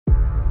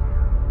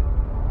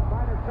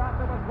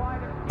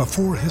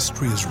Before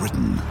history is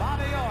written,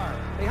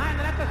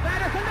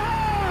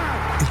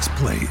 it's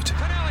played.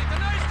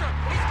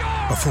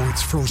 Before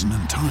it's frozen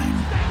in time,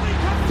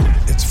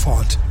 it's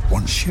fought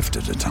one shift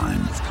at a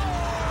time.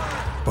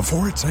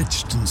 Before it's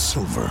etched in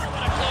silver,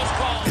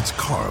 it's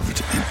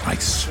carved in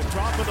ice.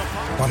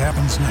 What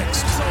happens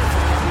next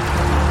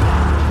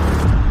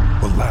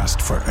will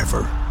last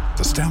forever.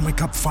 The Stanley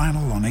Cup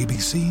Final on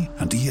ABC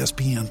and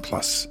ESPN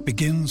Plus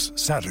begins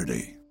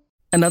Saturday.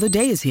 Another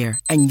day is here,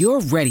 and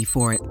you're ready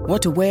for it.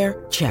 What to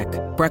wear? Check.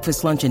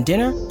 Breakfast, lunch, and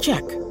dinner?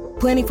 Check.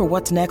 Planning for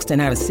what's next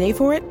and how to save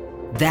for it?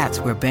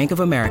 That's where Bank of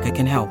America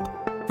can help.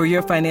 For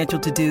your financial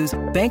to-dos,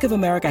 Bank of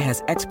America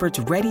has experts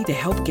ready to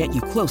help get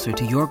you closer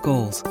to your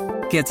goals.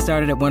 Get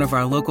started at one of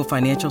our local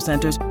financial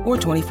centers or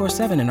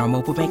 24/7 in our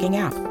mobile banking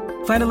app.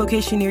 Find a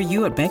location near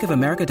you at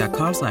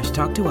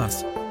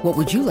bankofamerica.com/talktous. What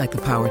would you like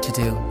the power to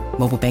do?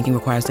 Mobile banking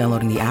requires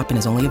downloading the app and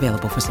is only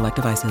available for select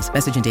devices.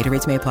 Message and data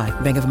rates may apply.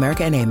 Bank of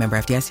America N.A., member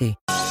FDIC.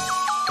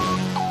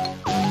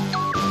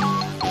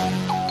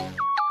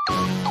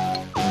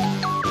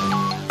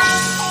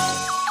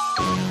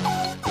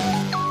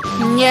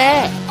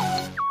 Yeah.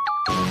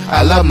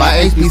 I love my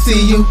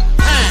HBCU.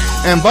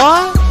 And boy,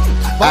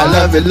 I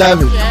love it,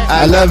 love it.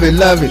 I love it,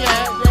 love it.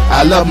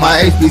 I love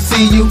my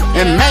HBCU.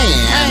 And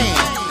man,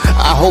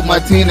 I hope my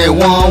team they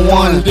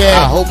won.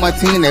 Yeah. I hope my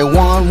team they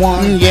won.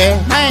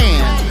 Yeah.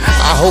 Man,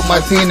 I hope my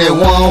team they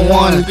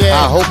won.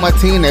 I hope my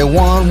team they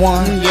won.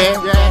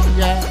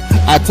 Yeah.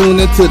 I tune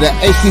into the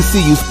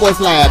HBCU Sports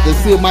Lab to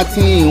see if my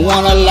team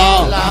won or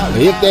lost.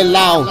 If they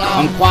lost,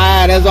 I'm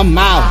quiet as a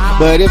mouse.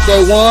 But if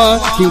they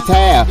won, keep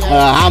tab.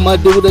 I'ma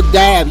do the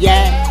dab,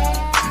 yeah.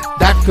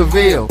 Dr.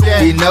 Cavil,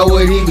 he know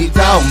what he be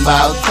talking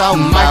about.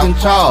 Mike and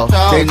Charles,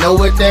 they know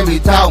what they be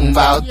talking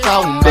about.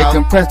 They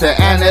compress the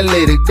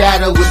analytic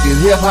data with your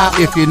hip hop.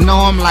 If you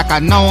know them like I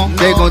know them,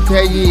 they gon'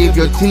 tell you if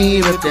your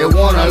team, if they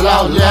won or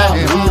lost,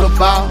 and who the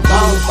ball.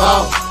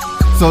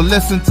 So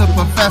listen to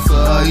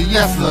Professor,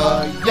 yes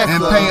sir,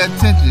 and pay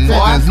attention,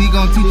 cause he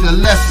gon' teach a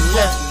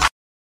lesson.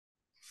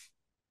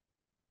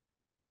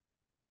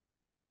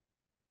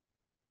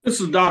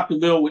 This is Dr.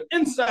 Bill with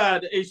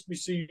Inside the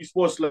HBCU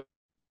Sports Lab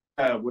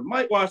with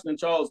Mike Washington and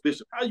Charles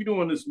Bishop. How you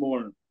doing this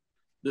morning?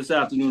 This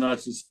afternoon, I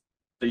should say.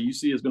 You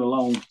see it's been a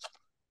long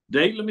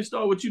day. Let me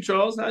start with you,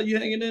 Charles. How you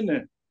hanging in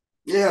there?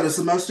 Yeah, the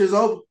semester is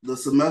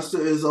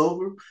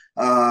over.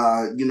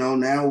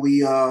 Now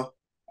we are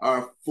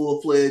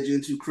full-fledged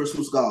into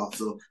Christmas golf,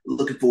 so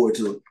looking forward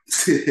to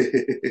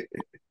it.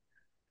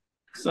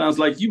 Sounds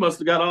like you must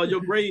have got all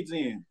your grades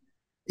in.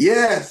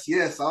 Yes,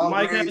 all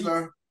Mike, grades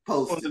are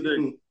posted.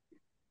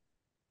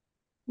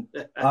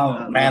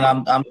 Oh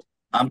man,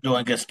 I'm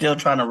doing good. Still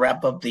trying to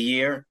wrap up the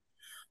year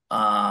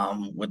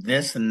with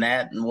this and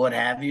that and what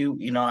have you.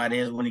 You know how it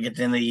is when you get to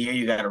the end of the year,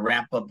 you got to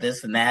wrap up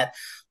this and that.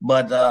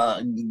 But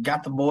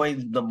got the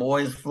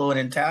boys flew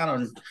in town,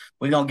 and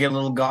we're gonna get a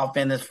little golf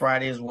in this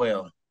Friday as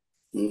well.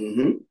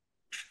 Mm-hmm.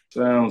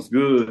 Sounds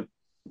good.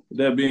 With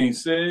that being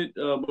said,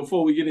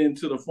 before we get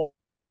into the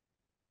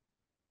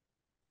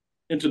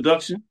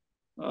introduction,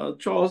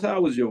 Charles,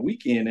 how was your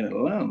weekend in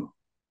Atlanta?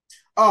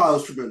 Oh, it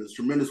was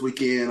tremendous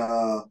weekend.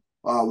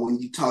 When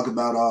you talk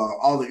about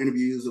all the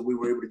interviews that we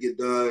were able to get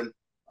done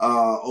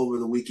over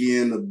the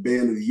weekend, the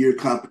Band of the Year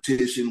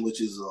competition, which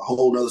is a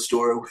whole other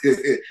story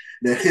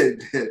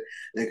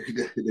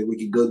that we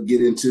could go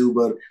get into.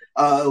 But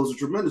it was a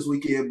tremendous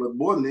weekend. But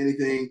more than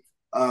anything,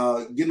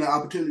 getting the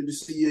opportunity to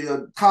see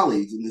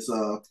colleagues in this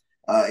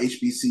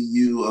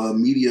HBCU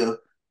media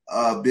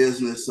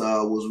business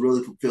was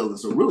really fulfilling.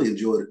 So really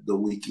enjoyed the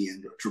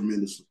weekend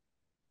tremendously.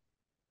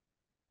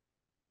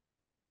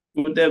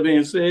 With that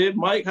being said,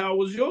 Mike, how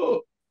was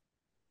yours?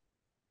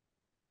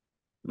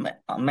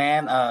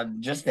 Man,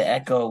 just to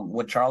echo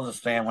what Charles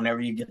is saying,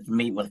 whenever you get to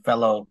meet with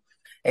fellow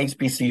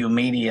HBCU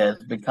media,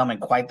 it's becoming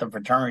quite the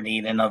fraternity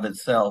in and of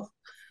itself.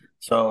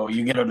 So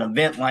you get an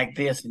event like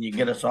this and you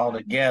get us all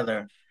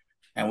together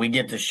and we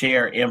get to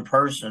share in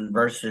person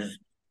versus,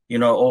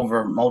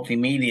 over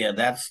multimedia.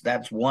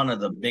 That's one of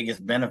the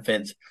biggest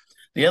benefits.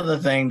 The other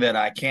thing that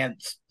I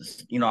can't,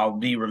 I'll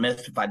be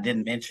remiss if I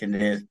didn't mention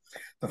is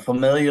the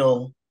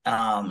familial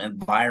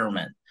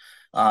environment.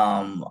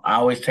 I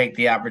always take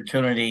the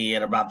opportunity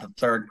at about the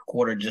third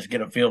quarter, just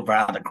get a feel for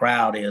how the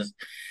crowd is.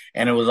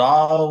 And it was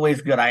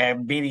always good. I have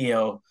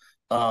video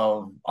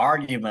of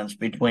arguments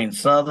between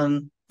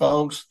Southern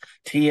folks,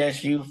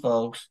 TSU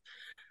folks,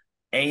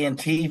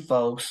 A&T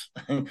folks,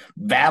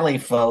 Valley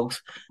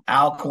folks,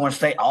 Alcorn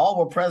State, all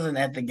were present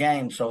at the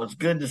game. So it's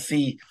good to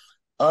see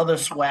other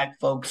SWAC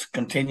folks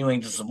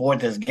continuing to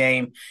support this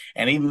game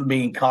and even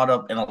being caught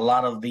up in a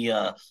lot of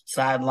the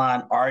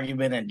sideline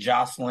argument and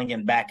jostling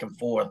and back and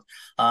forth.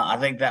 I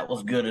think that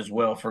was good as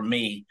well for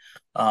me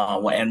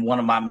and one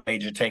of my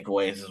major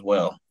takeaways as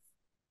well.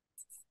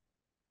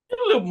 Get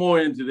a little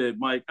more into that,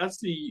 Mike. I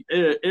see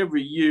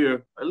every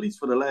year, at least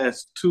for the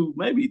last 2,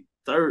 maybe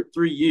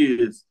 3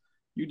 years,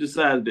 you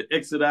decided to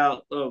exit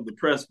out of the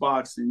press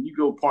box and you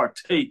go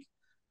partake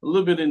a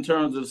little bit in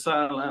terms of the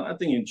sideline. I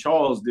think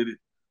Charles did it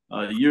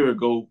a year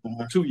ago,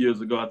 2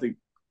 years ago, I think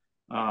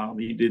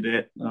He did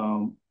that.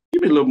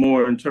 Give me a little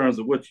more in terms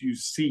of what you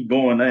see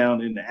going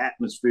down in the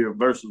atmosphere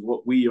versus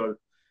what we are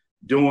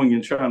doing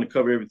and trying to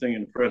cover everything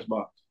in the press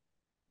box.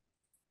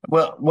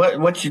 Well,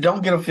 what you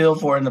don't get a feel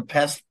for in the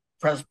press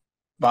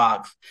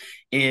box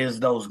is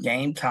those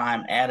game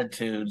time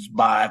attitudes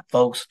by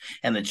folks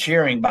and the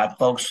cheering by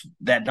folks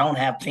that don't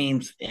have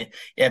teams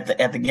at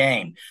the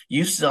game.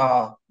 You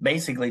saw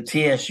basically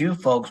TSU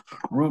folks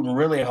rooting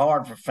really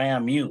hard for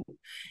FAMU,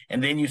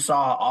 and then you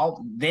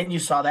saw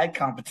that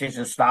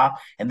competition stop,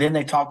 and then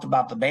they talked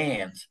about the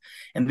bands,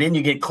 and then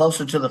you get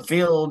closer to the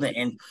field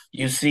and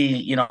you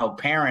see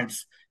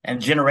parents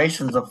and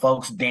generations of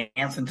folks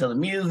dancing to the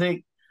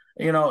music,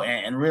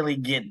 and really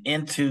get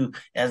into,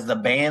 as the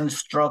band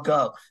struck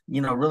up,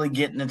 really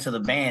getting into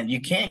the band.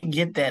 You can't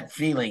get that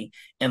feeling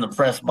in the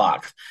press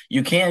box.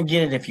 You can't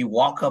get it if you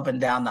walk up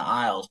and down the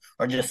aisles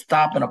or just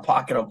stop in a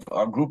pocket of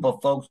a group of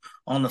folks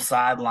on the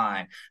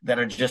sideline that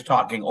are just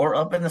talking, or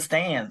up in the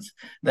stands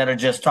that are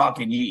just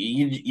talking.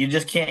 You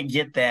just can't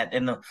get that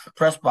in the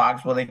press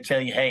box where they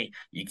tell you, hey,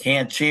 you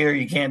can't cheer,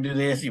 you can't do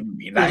this,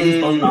 you're not even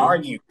supposed to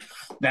argue.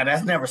 Now,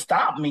 that's never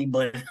stopped me,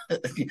 but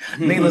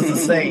needless to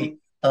say,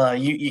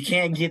 you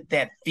can't get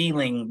that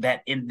feeling,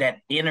 that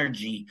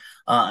energy,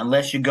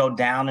 unless you go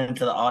down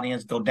into the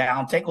audience, go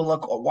down, take a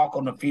look or walk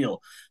on the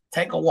field,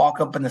 take a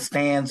walk up in the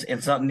stands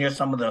and near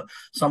some of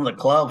the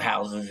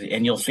clubhouses,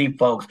 and you'll see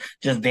folks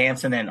just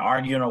dancing and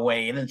arguing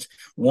away, and it's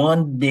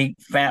one big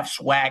fat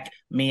SWAC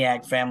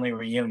MEAC family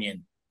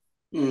reunion.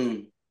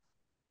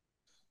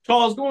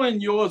 Charles, go in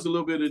yours a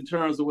little bit in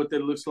terms of what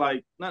that looks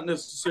like, not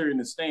necessarily in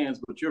the stands,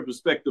 but your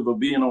perspective of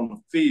being on the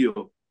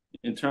field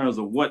in terms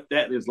of what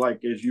that is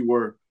like as you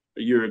were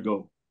a year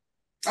ago.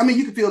 I mean,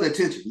 you can feel that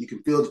tension. You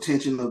can feel the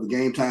tension of the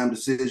game time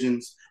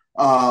decisions,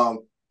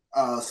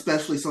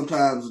 especially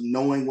sometimes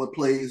knowing what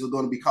plays are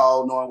going to be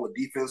called, knowing what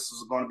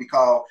defenses are going to be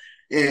called,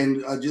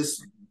 and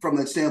just from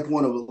that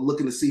standpoint of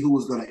looking to see who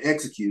was going to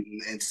execute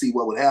and see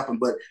what would happen.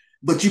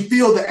 But you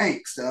feel the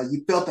angst.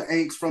 You felt the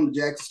angst from the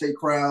Jackson State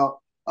crowd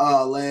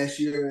last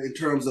year in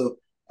terms of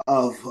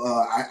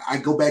I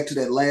go back to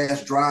that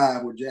last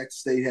drive where Jackson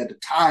State had to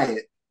tie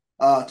it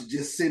to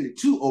just send it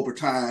to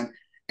overtime.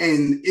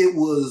 And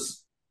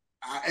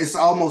it's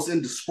almost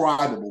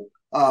indescribable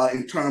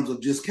in terms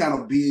of just kind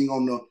of being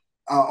on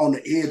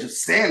the edge of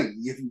sanity,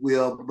 if you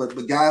will. But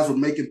the guys were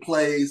making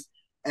plays.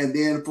 And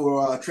then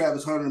for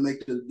Travis Hunter to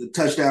make the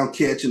touchdown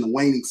catch in the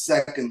waning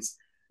seconds,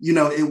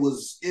 it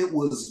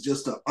was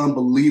just an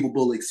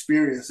unbelievable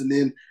experience. And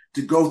then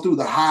to go through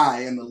the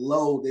high and the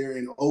low there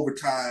in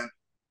overtime,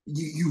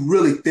 you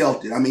really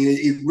felt it. I mean,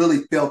 it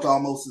really felt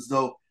almost as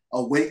though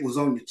a weight was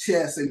on your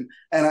chest. And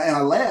I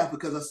laughed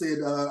because I said,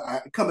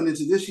 coming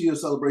into this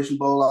year's Celebration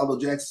Bowl, although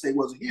Jackson State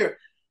wasn't here,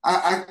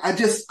 I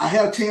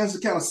had a chance to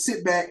kind of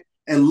sit back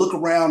and look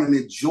around and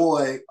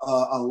enjoy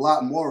a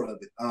lot more of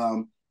it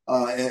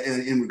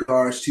in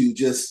regards to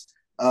just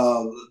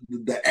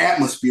the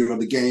atmosphere of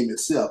the game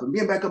itself and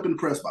being back up in the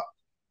press box.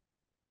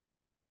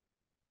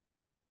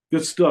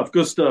 Good stuff.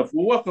 Good stuff.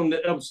 Well, welcome to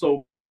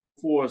episode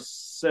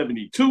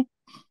 472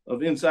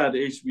 of Inside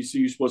the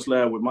HBCU Sports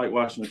Lab with Mike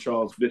Washington,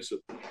 Charles Bishop.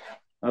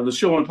 The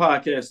show and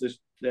podcast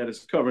that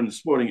is covering the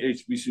sporting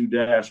HBCU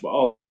dash by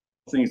all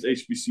things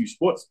HBCU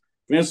sports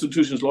for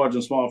institutions large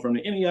and small, from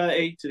the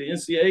NEIA to the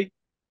NCAA.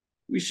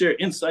 We share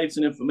insights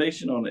and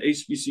information on the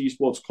HBCU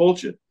sports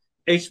culture,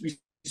 HBCU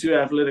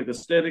athletic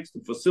aesthetics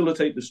to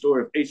facilitate the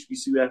story of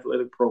HBCU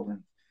athletic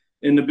programs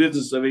in the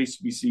business of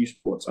HBCU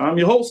sports. I'm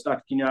your host,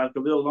 Dr. Kenyatta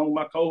Cavil, along with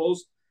my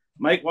co-host,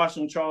 Mike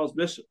Washington, Charles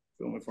Bishop,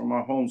 filming from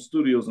our home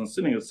studios and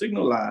sending a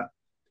signal live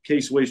to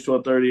Case-Wade's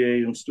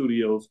 1230 AM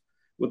studios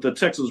with the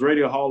Texas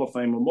Radio Hall of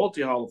Famer,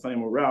 multi-Hall of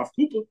Famer Ralph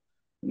Cooper,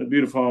 and the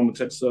beautiful home of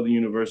Texas Southern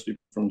University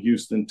from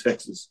Houston,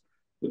 Texas.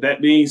 With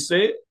that being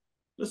said,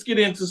 let's get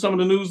into some of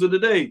the news of the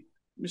day.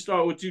 Let me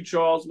start with you,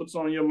 Charles. What's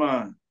on your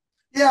mind?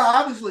 Yeah,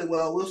 obviously.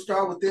 Well, we'll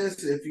start with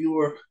this. If you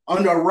were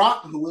under a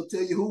rock, we'll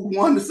tell you who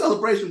won the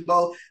Celebration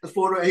Bowl. It's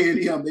Florida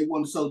A&M. They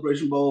won the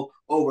Celebration Bowl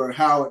over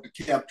Howard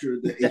to capture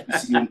the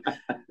HBCU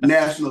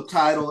national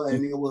title.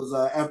 And it was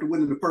after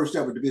winning the first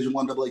ever Division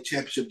I AA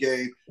championship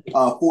game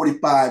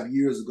 45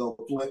 years ago.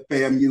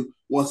 FAMU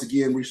once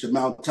again reached the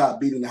mountaintop,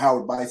 beating the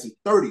Howard Bison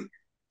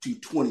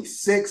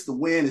 30-26. The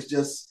win is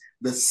just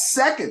the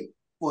second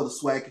for the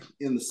SWAC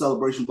in the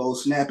Celebration Bowl,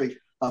 snapping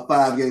a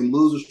 5-game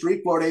loser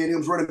streak. Florida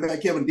A&M's running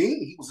back Kevin Dean,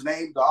 he was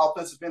named the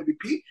offensive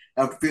MVP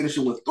after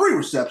finishing with 3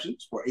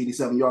 receptions for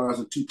 87 yards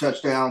and 2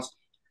 touchdowns.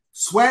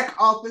 SWAC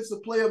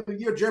Offensive Player of the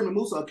Year, Jeremy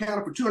Musa,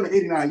 accounted for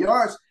 289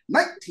 yards,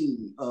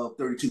 19 of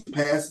 32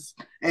 passes,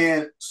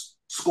 and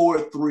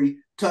scored 3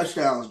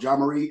 touchdowns.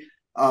 John Marie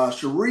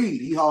Shareed,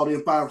 he hauled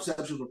in 5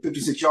 receptions for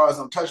 56 yards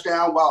on a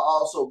touchdown, while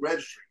also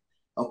registering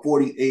a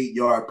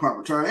 48-yard punt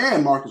return.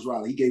 And Marcus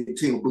Riley, he gave the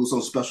team a boost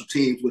on special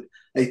teams with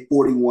a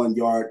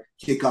 41-yard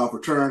kickoff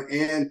return.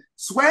 And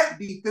SWAC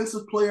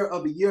Defensive Player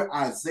of the Year,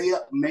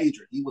 Isaiah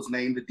Major, he was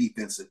named the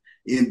defensive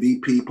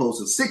MVP,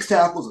 posting 6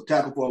 tackles, a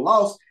tackle for a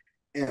loss,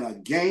 and a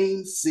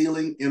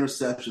game-sealing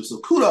interception. So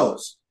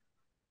kudos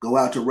go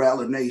out to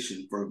Rattler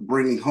Nation for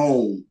bringing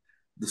home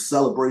the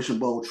Celebration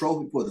Bowl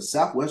trophy for the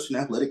Southwestern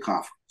Athletic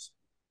Conference.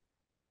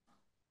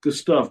 Good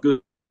stuff. Good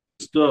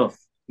stuff.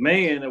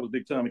 Man, that was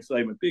big time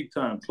excitement. Big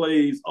time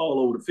plays all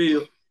over the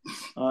field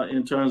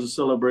in terms of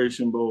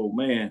Celebration Bowl.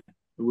 Man,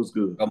 it was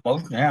good.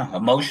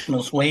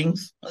 Emotional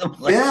swings.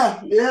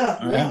 Yeah,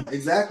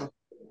 exactly.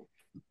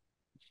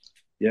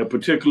 Yeah,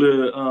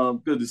 particularly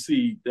good to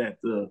see that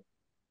the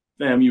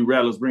FAMU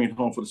Rattlers bring it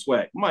home for the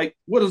SWAC. Mike,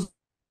 what is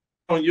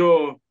on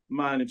your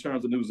mind in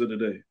terms of news of the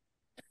day?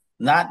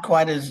 Not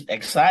quite as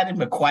exciting,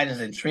 but quite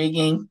as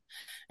intriguing,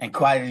 and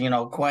quite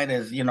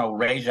as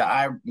raise your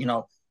eye,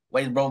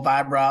 raise both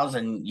eyebrows,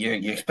 and you're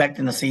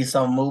expecting to see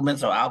some movement.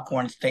 So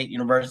Alcorn State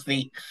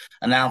University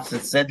announced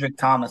that Cedric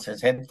Thomas as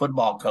head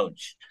football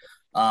coach.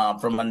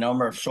 From a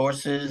number of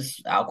sources,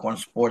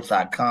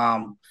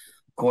 alcornsports.com,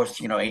 of course,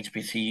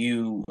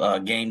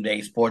 HBCU, Game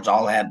Day Sports,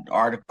 all had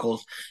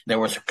articles. There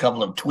was a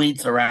couple of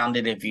tweets around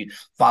it if you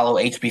follow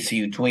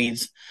HBCU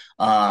tweets.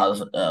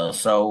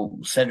 So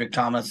Cedric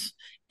Thomas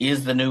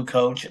is the new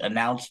coach,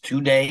 announced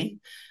today.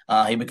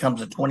 He becomes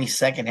the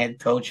 22nd head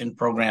coach in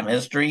program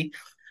history.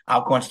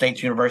 Alcorn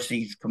State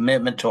University's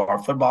commitment to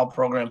our football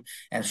program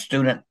and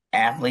student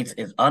athletes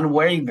is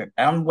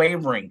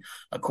unwavering,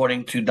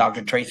 according to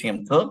Dr. Tracy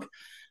M. Cook.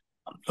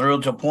 I'm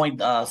thrilled to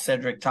appoint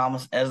Cedric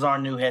Thomas as our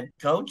new head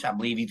coach. I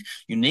believe he's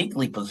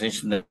uniquely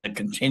positioned to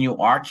continue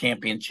our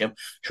championship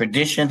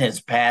tradition,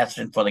 his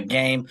passion for the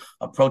game,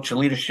 approach to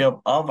leadership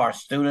of our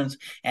students,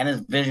 and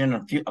his vision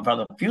of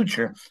the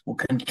future will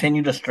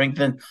continue to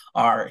strengthen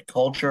our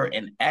culture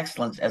and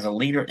excellence as a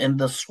leader in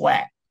the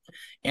SWAC.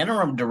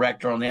 Interim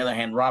director, on the other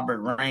hand, Robert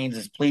Raines,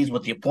 is pleased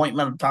with the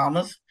appointment of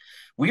Thomas.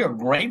 We are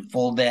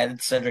grateful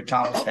that Cedric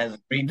Thomas has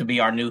agreed to be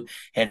our new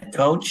head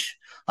coach.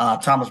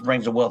 Thomas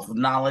brings a wealth of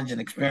knowledge and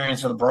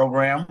experience to the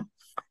program.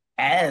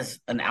 As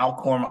an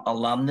Alcorn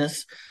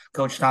alumnus,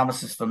 Coach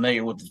Thomas is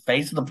familiar with the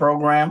face of the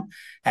program,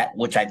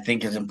 which I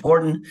think is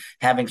important.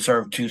 Having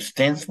served 2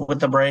 stints with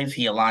the Braves,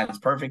 he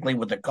aligns perfectly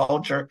with the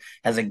culture,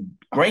 has a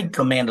great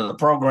command of the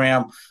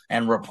program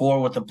and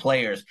rapport with the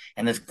players,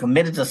 and is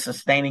committed to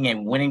sustaining a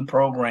winning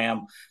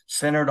program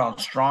centered on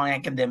strong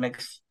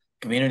academics,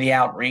 community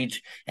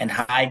outreach, and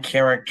high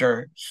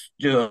character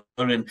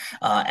student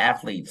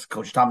athletes.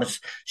 Coach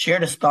Thomas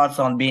shared his thoughts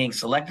on being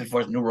selected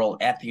for his new role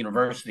at the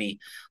university.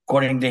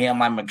 According to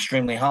him, I'm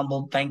extremely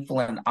humbled, thankful,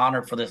 and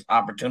honored for this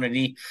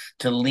opportunity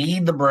to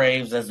lead the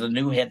Braves as the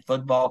new head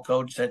football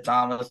coach, said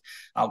Thomas.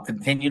 I'll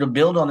continue to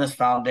build on this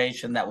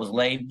foundation that was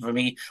laid for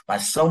me by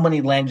so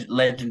many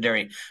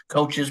legendary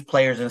coaches,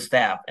 players, and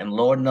staff. And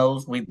Lord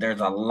knows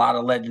there's a lot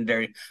of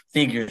legendary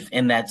figures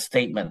in that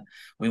statement.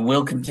 We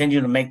will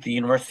continue to make the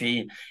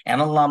university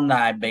and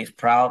alumni base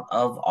proud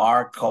of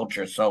our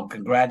culture. So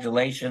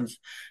congratulations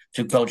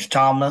to Coach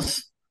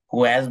Thomas,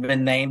 who has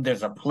been named.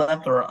 There's a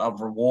plethora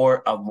of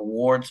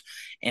awards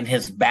in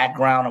his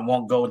background. I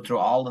won't go through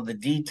all of the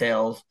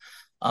details,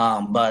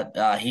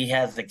 but he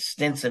has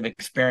extensive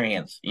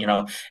experience.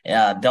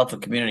 Delta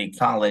Community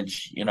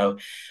College.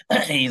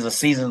 He's a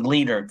seasoned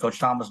leader. Coach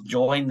Thomas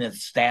joined the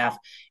staff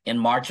in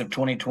March of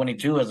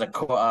 2022 as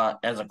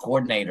a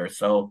coordinator.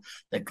 So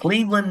the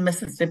Cleveland,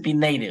 Mississippi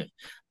native.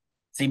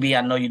 CB,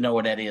 I know you know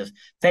where that is,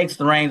 takes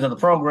the reins of the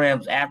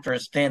programs after a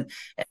stint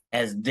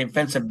as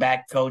defensive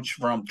back coach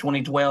from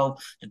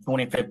 2012 to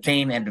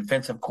 2015 and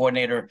defensive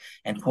coordinator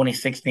in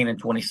 2016 and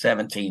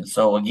 2017.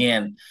 So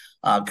again,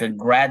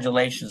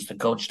 congratulations to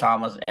Coach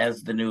Thomas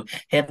as the new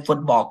head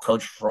football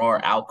coach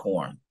for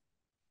Alcorn.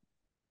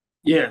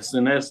 Yes,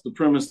 and that's the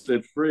premise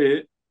that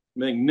Fred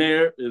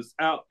McNair is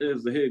out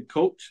as the head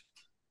coach,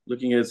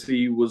 looking as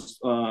he was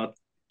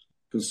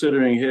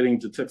considering heading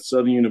to Texas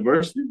Southern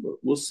University, but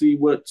we'll see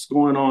what's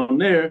going on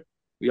there.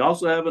 We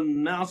also have an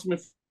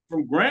announcement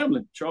from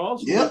Grambling.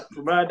 Charles,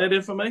 provide that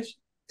information.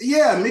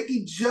 Yeah,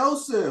 Mickey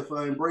Joseph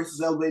embraces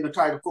elevating the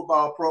Tiger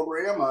football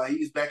program.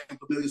 He's back in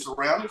familiar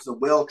surroundings, a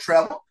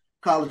well-traveled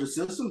college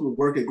assistant who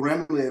worked at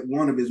Grambling at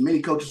one of his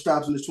many coaching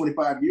stops in his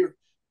 25-year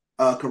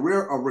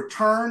career, a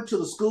return to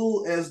the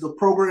school as the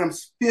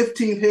program's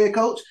 15th head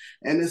coach.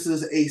 And this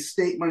is a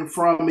statement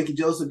from Mickey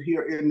Joseph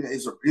here in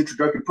his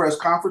introductory press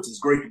conference. It's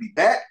great to be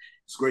back.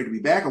 It's great to be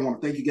back. I want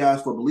to thank you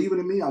guys for believing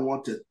in me. I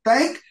want to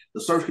thank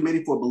the search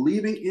committee for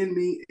believing in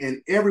me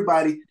and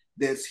everybody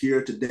that's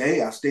here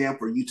today. I stand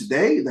for you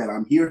today, that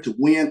I'm here to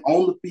win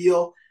on the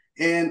field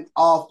and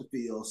off the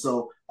field.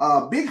 So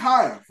big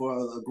hire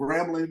for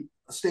Grambling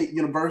State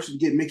University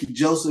to get Mickey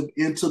Joseph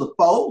into the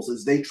fold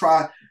as they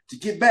try to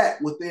get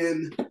back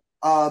within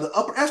the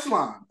upper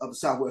echelon of the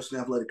Southwestern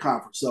Athletic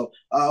Conference. So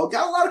we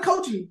got a lot of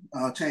coaching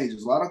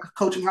changes, a lot of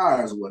coaching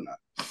hires and whatnot.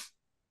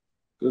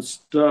 Good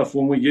stuff.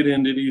 When we get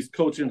into these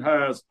coaching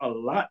hires, a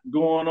lot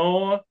going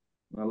on,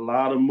 a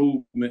lot of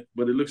movement,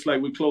 but it looks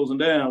like we're closing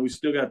down. We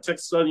still got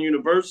Texas Southern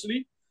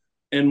University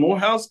and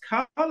Morehouse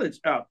College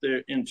out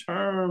there in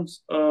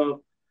terms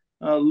of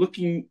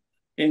looking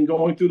and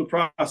going through the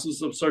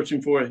process of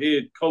searching for a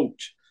head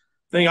coach.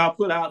 Thing I'll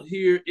put out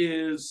here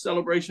is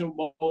Celebration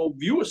Bowl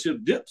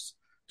viewership dips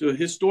to a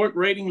historic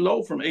rating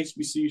low from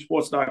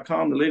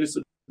HBCUsports.com, the latest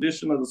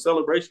edition of the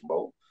Celebration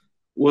Bowl.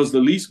 was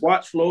the least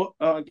watched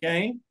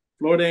game.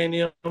 Florida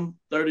A&M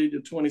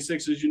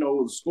 30-26, as you know,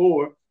 was the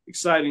score.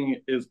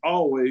 Exciting as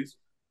always.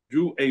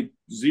 Drew a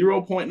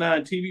 0.9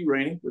 TV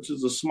rating, which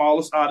is the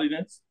smallest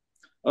audience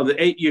of the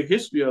 8-year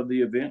history of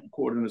the event,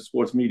 according to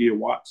Sports Media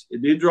Watch.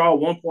 It did draw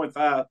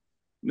 1.5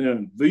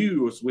 million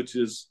viewers, which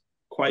is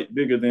quite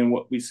bigger than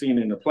what we've seen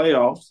in the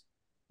playoffs,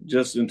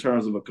 just in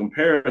terms of a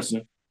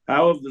comparison.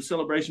 However, the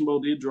Celebration Bowl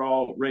did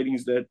draw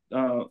ratings that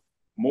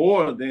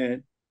more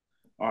than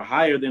are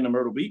higher than the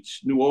Myrtle Beach,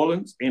 New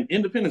Orleans, and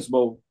Independence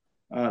Bowl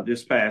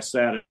this past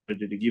Saturday,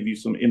 to give you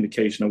some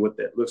indication of what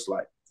that looks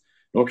like.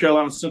 North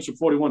Carolina Central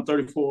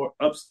 41-34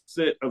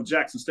 upset of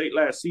Jackson State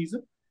last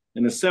season.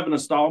 In the 7th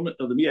installment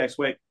of the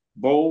MEAC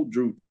Bowl,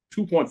 drew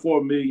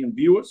 2.4 million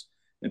viewers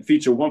and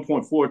featured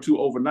 1.42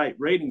 overnight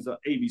ratings on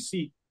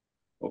ABC,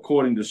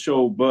 according to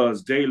Show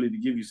Buzz Daily, to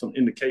give you some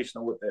indication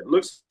of what that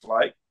looks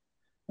like.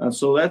 And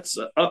so that's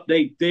an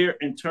update there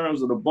in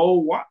terms of the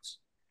Bowl watch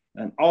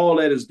and all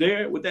that is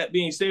there. With that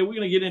being said, we're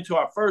going to get into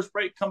our first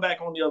break, come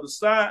back on the other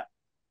side.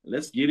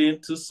 Let's get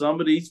into some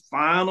of these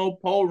final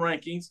poll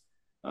rankings.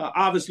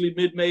 Obviously,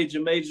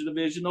 mid-major, major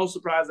division, no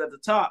surprise at the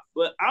top.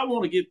 But I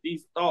want to get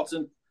these thoughts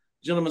and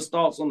gentlemen's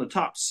thoughts on the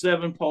top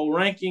 7 poll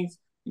rankings,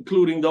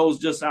 including those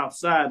just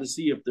outside, to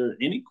see if there are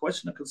any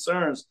question or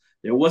concerns.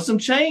 There was some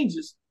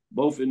changes,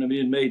 both in the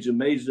mid-major,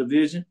 major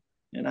division,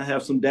 and I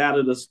have some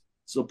data to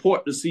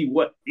support to see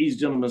what these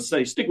gentlemen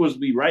say. Stick with us.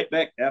 We'll be right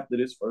back after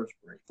this first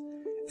break.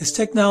 As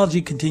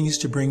technology continues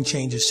to bring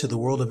changes to the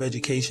world of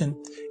education,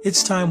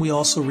 it's time we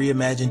also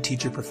reimagine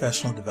teacher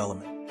professional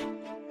development.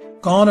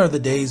 Gone are the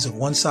days of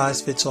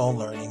one-size-fits-all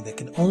learning that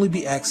can only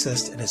be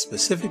accessed at a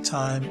specific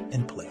time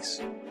and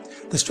place.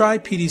 The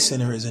Stride PD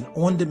Center is an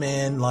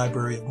on-demand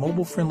library of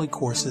mobile-friendly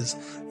courses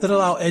that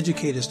allow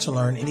educators to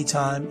learn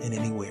anytime and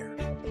anywhere.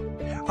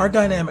 Our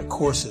dynamic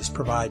courses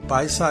provide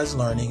bite-sized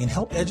learning and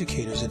help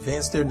educators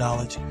advance their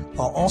knowledge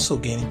while also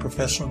gaining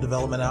professional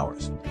development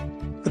hours.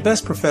 The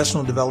best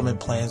professional development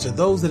plans are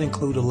those that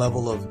include a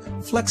level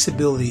of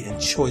flexibility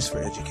and choice for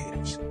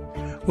educators.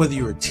 Whether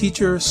you're a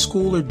teacher,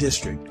 school, or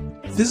district,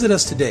 visit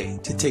us today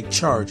to take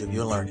charge of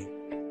your learning.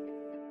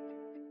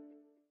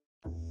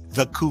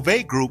 The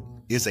Cavil Group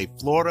is a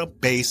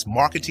Florida-based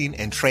marketing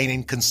and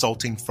training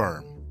consulting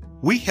firm.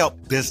 We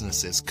help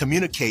businesses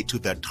communicate to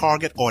their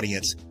target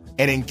audience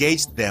and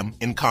engage them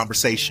in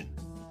conversation.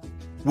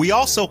 We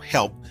also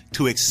help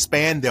to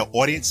expand their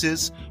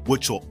audiences,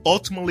 which will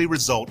ultimately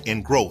result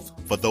in growth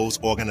for those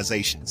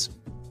organizations.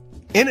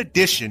 In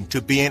addition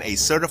to being a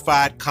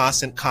certified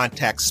constant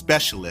contact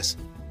specialist,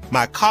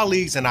 my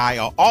colleagues and I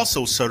are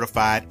also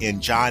certified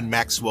in John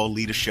Maxwell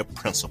Leadership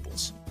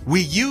Principles.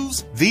 We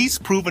use these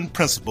proven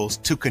principles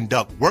to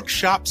conduct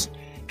workshops,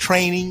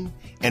 training,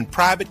 and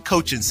private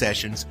coaching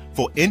sessions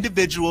for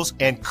individuals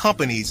and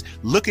companies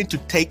looking to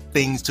take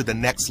things to the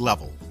next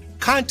level.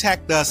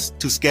 Contact us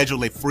to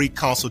schedule a free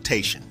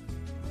consultation.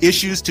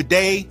 Issues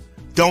today,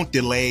 don't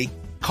delay,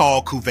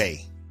 call Cavil.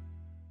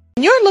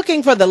 You're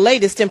looking for the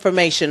latest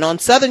information on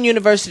Southern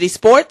University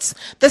sports,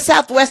 the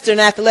Southwestern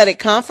Athletic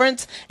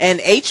Conference, and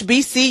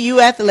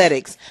HBCU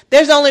athletics.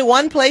 There's only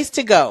one place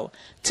to go.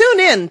 Tune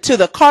in to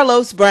the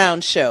Carlos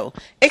Brown Show,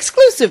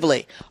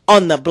 exclusively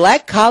on the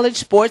Black College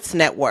Sports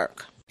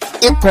Network.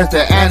 Impress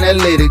the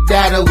analytic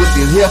data with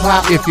your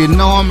hip-hop. If you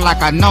know them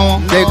like I know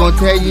them, they gon'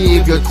 tell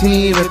you if your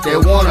team, if they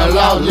want a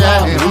lot,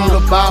 and who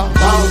the ball.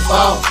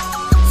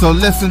 So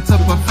listen to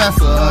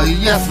Professor,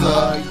 yes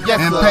sir,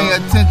 and pay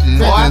attention,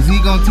 cause he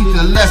gon' teach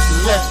a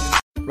lesson.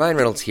 Ryan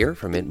Reynolds here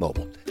from Mint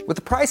Mobile. With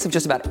the price of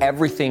just about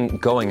everything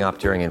going up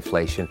during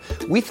inflation,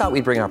 we thought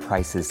we'd bring our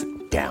prices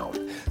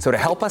down. So to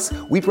help us,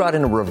 we brought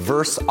in a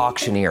reverse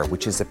auctioneer,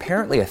 which is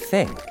apparently a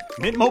thing.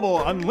 Mint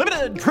Mobile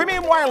Unlimited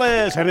Premium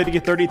Wireless. How to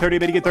get 30, 30,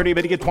 how to get 30,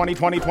 how to get 20,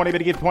 20, 20, how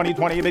to get 20,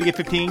 20, how to get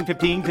 15,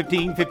 15,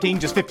 15, 15,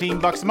 just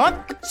 $15 a month?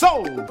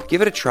 Sold!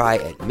 Give it a try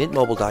at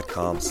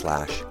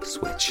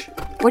mintmobile.com/switch.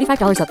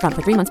 $45 up front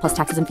for 3 months plus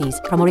taxes and fees.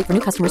 Promo rate for new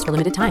customers for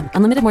limited time.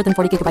 Unlimited more than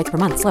 40 gigabytes per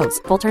month. Slows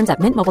full terms at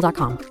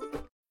mintmobile.com.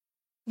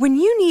 When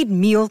you need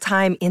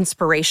mealtime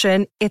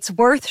inspiration, it's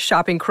worth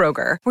shopping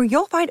Kroger, where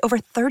you'll find over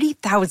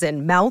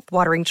 30,000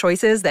 mouth-watering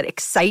choices that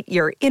excite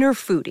your inner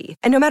foodie.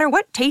 And no matter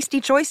what tasty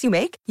choice you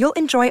make, you'll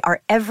enjoy our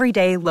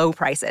everyday low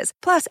prices,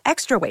 plus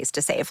extra ways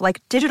to save,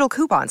 like digital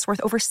coupons worth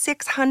over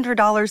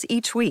 $600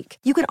 each week.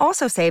 You can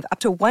also save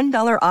up to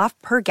 $1 off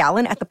per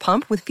gallon at the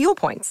pump with fuel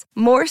points.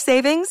 More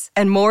savings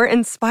and more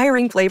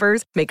inspiring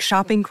flavors make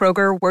shopping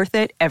Kroger worth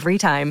it every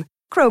time.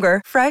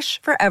 Kroger,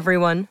 fresh for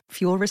everyone.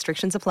 Fuel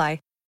restrictions apply.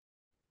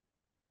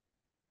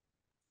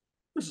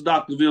 This is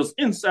Dr. Ville's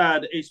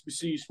inside the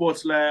HBCU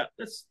Sports Lab.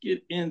 Let's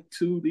get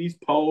into these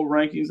poll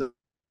rankings. I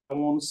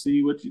want to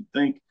see what you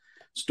think.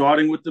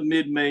 Starting with the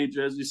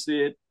mid-major, as you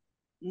said,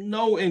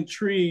 no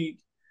intrigue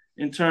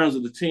in terms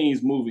of the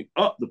teams moving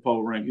up the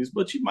poll rankings,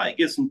 but you might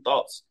get some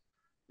thoughts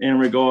in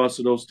regards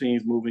to those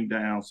teams moving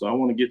down. So I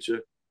want to get your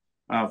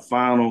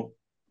final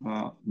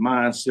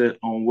mindset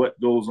on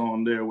what goes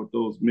on there with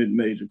those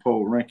mid-major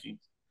poll rankings.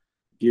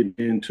 Get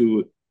into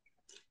it.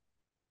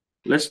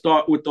 Let's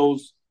start with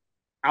those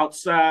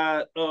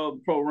outside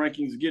of pro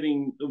rankings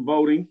getting the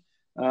voting.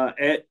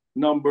 At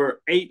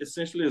number 8,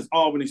 essentially, is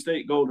Albany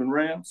State Golden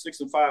Rams,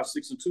 6-5,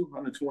 6-2,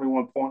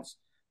 121 points.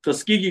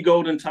 Tuskegee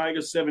Golden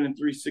Tigers, 7-3,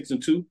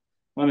 6-2,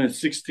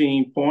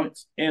 116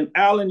 points. And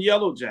Allen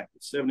Yellow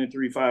Jackets,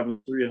 7-3, 5-3,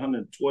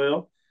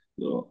 112.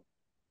 So,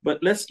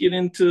 but let's get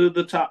into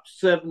the top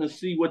 7 and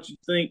see what you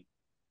think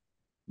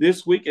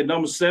this week. At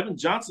number 7,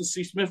 Johnson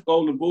C. Smith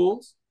Golden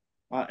Bulls,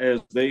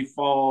 as they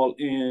fall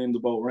in the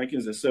bowl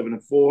rankings at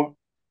 7-4.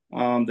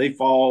 They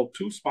fall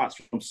 2 spots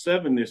from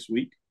 7 this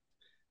week,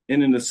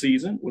 ending the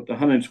season with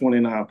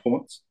 129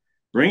 points.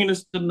 Bringing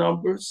us to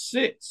number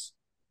 6,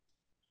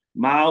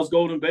 Miles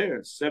Golden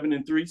Bears,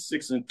 7-3,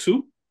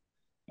 6-2.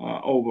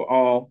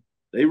 Overall,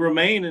 they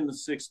remain in the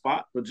 6th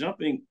spot, but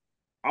jumping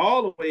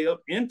all the way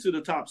up into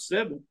the top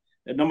 7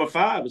 at number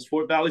 5 is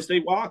Fort Valley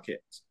State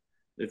Wildcats.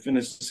 They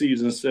finished the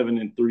season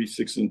 7-3,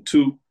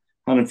 6-2,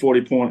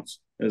 140 points,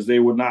 as they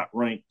were not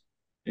ranked.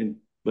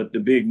 But the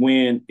big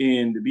win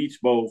in the Beach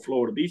Bowl,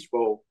 Florida Beach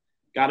Bowl,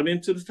 got them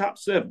into the top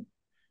 7.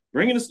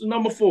 Bringing us to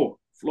number 4,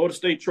 Florida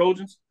State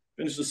Trojans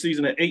finished the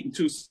season at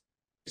 8-2,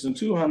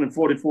 6-2,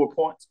 144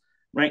 points,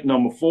 ranked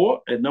number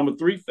 4. At number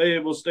 3,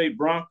 Fayetteville State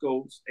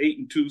Broncos,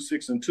 8-2,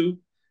 6-2,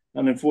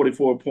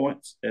 144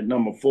 points at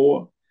number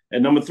 4.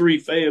 At number 3,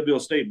 Fayetteville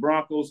State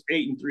Broncos,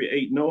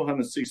 8-3, 8-0,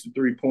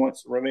 163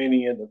 points,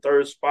 remaining in the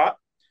 3rd spot.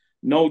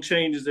 No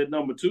changes at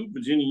number 2.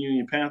 Virginia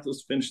Union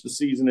Panthers finished the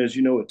season, as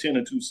you know, at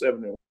 10-2,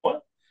 7-1,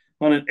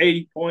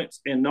 180 points.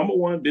 And number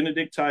 1,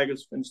 Benedict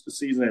Tigers finished the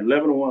season at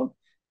 11-1,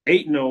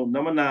 8-0,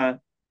 number 9,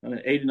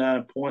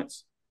 189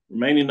 points.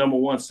 Remaining number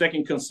 1,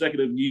 second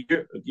consecutive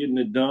year of getting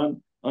it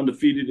done,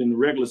 undefeated in the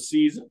regular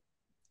season.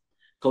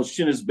 Coach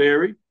Chennis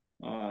Berry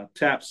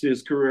taps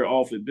his career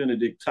off at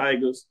Benedict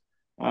Tigers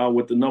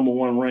with the number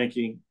 1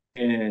 ranking.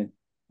 And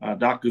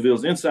Dr.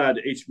 Ville's inside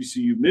the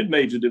HBCU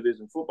mid-major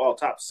division football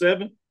top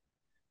 7.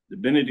 The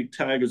Benedict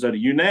Tigers are the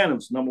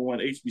unanimous number 1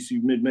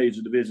 HBCU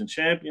mid-major division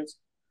champions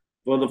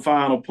for the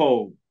final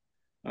poll.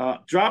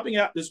 Dropping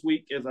out this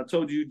week, as I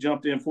told you,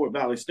 jumped in Fort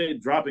Valley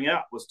State. Dropping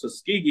out was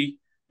Tuskegee,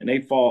 and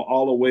they fall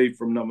all the way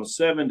from number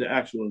 7 to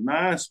actual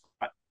 9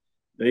 spot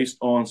based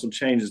on some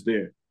changes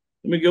there.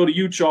 Let me go to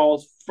you,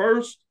 Charles.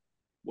 First,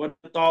 what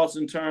are thoughts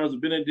in terms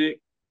of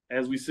Benedict?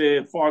 As we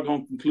said, far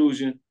gone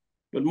conclusion.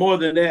 But more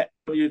than that,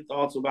 what are your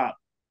thoughts about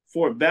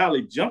Fort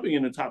Valley jumping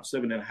in the top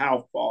 7 and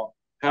how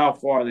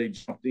far they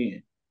jumped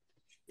in?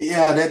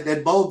 Yeah,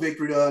 that bowl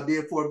victory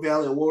did Fort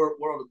Valley a world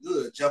of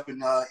good,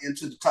 jumping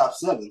into the top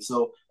 7.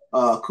 So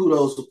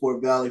kudos to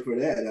Fort Valley for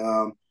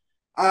that.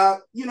 I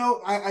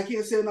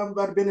can't say enough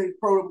about the Benedict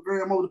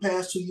program over the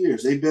past 2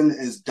 years. They've been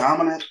as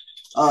dominant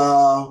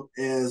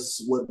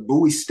as what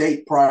Bowie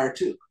State prior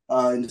to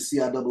in the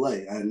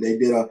CIAA. And they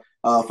did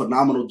a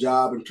phenomenal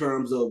job in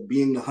terms of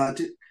being the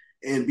hunted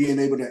and being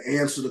able to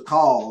answer the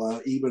call,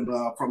 even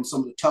from some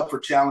of the tougher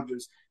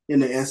challenges in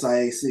the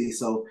SIAC.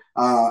 So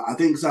I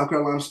think South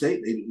Carolina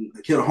State, they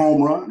hit a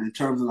home run in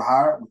terms of the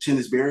hire with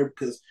Chennis Berry,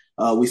 because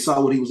we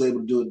saw what he was able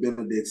to do at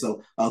Benedict.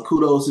 So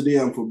kudos to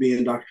them for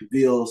being Dr.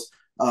 Ville's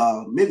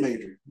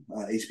mid-major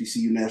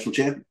HBCU national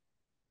champion.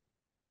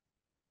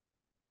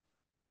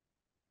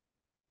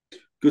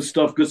 Good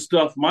stuff, good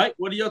stuff. Mike,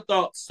 what are your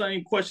thoughts?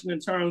 Same question in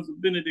terms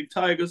of Benedict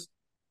Tigers,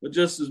 but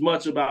just as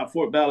much about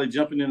Fort Valley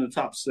jumping in the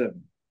top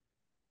 7.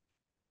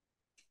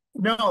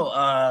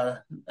 No,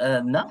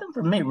 nothing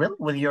for me really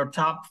with your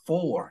top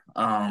 4.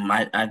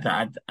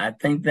 I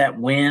think that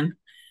win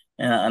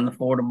in the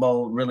Florida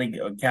Bowl really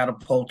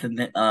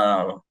catapulted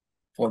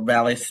Fort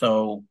Valley.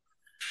 So,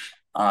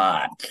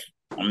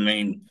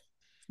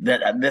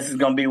 this is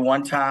going to be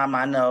one time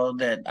I know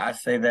that I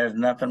say there's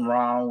nothing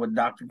wrong with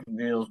Dr.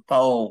 Cavill's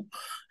poll.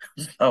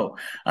 So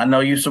I know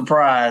you're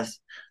surprised,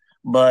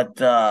 but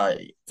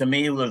to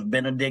me it was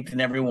Benedict and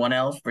everyone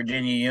else.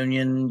 Virginia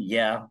Union,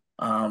 yeah.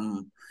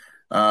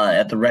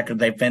 At the record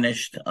they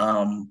finished,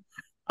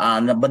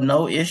 but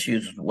no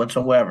issues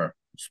whatsoever,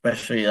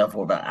 especially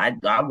for about.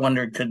 I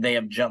wondered, could they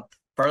have jumped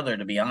further,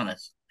 to be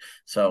honest.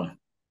 So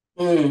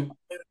let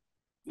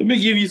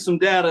me give you some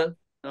data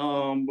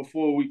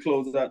before we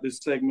close out this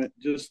segment,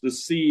 just to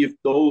see if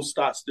those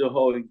stats still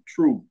holding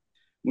true.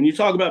 When you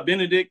talk about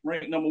Benedict,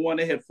 ranked number 1,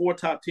 they had 4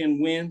 top 10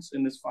 wins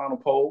in this final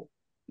poll,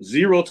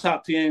 0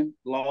 top 10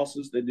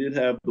 losses. They did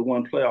have the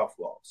 1 playoff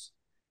loss.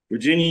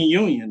 Virginia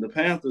Union, the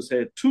Panthers,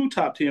 had 2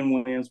 top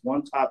 10 wins,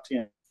 1 top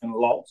 10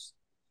 loss.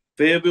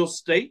 Fayetteville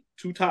State,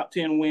 2 top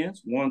 10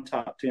 wins, 1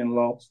 top 10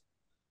 loss.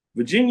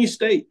 Virginia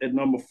State at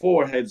number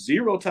 4 had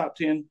 0 top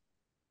 10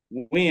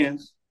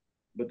 wins,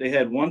 but they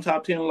had 1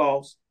 top 10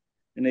 loss,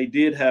 and they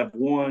did have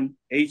 1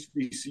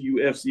 HBCU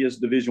FCS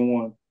Division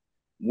I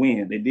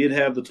win. They did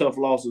have the tough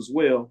loss as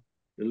well,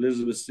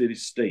 Elizabeth City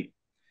State.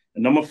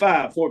 And number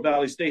 5, Fort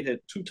Valley State had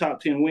 2 top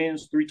 10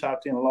 wins, 3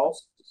 top 10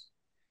 losses.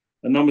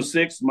 And number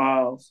 6,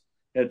 Miles,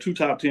 had 2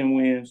 top 10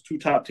 wins, 2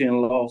 top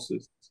 10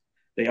 losses.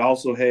 They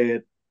also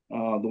had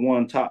the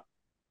 1 top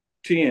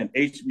 10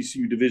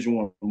 HBCU Division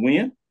I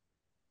win.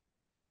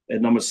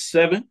 At number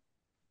 7,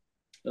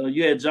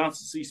 you had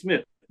Johnson C.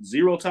 Smith,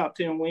 0 top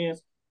 10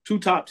 wins, 2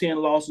 top 10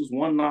 losses,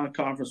 1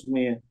 non-conference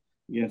win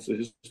against a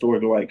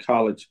historically white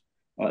college.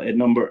 At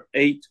number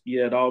 8,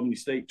 you had Albany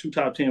State, 2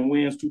 top 10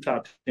 wins, 2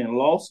 top 10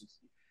 losses.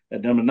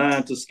 At number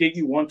 9,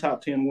 Tuskegee, 1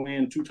 top 10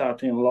 win, 2 top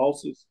 10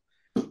 losses.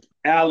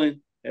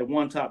 Allen at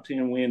 1 top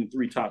 10 win and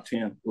 3 top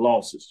 10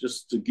 losses,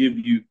 just to give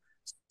you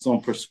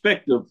some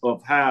perspective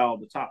of how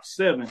the top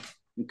 7,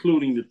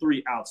 including the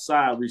 3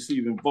 outside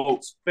receiving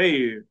votes,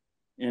 fared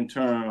in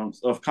terms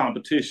of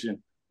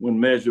competition when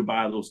measured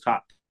by those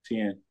top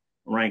 10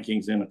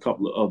 rankings and a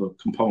couple of other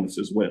components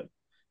as well.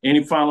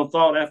 Any final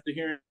thought after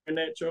hearing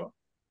that, Charles?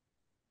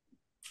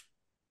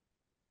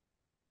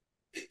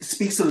 It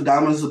speaks to the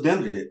dominance of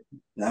Benedict.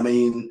 I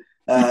mean,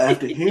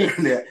 after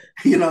hearing that,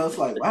 it's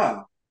like,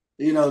 wow,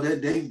 they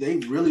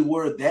really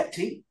were that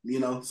team,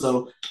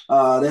 So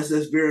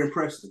that's very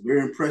impressive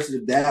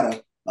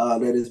data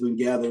that has been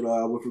gathered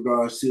with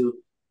regards to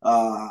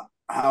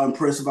how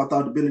impressive I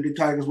thought the Benedict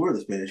Tigers were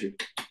this past year.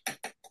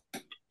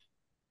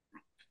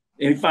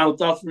 Any final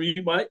thoughts from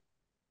you, Mike?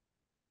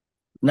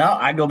 No,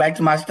 I go back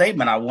to my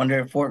statement. I wonder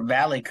if Fort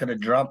Valley could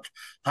have dropped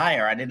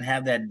higher. I didn't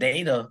have that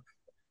data,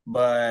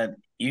 but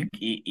you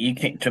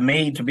can, to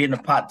me, to be in the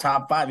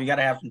top 5, you got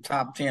to have some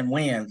top 10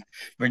 wins.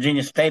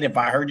 Virginia State, if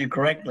I heard you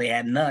correctly,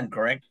 had none,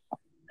 correct?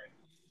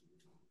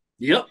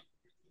 Yep.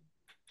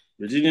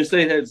 Virginia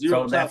State had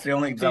 0 so top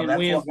 10 wins,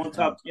 1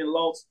 top 10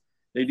 loss.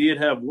 They did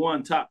have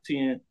 1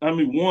 HBCU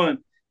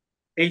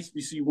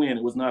win.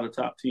 It was not a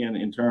top 10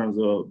 in terms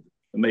of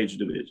the major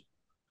division.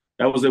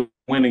 That was a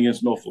win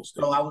against Norfolk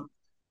State.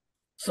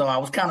 So I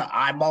was kind of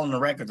eyeballing the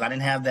records. I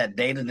didn't have that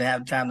data, didn't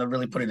have time to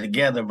really put it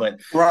together.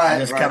 But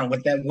kind of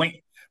with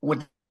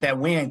that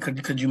win,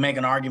 could you make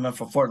an argument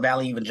for Fort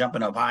Valley even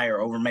jumping up higher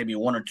over maybe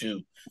 1 or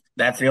 2?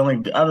 That's the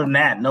only. Other than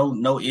that,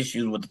 no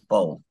issues with the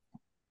poll.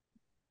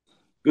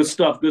 Good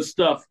stuff.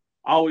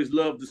 I always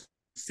love to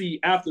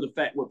see after the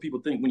fact what people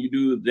think when you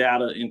do the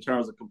data in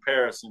terms of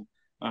comparison.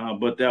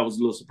 But that was a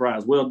little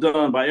surprise. Well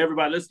done by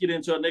everybody. Let's get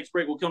into our next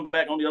break. We'll come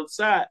back on the other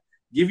side,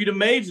 give you the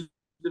major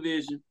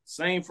division,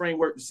 same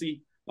framework to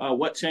see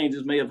what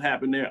changes may have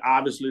happened there.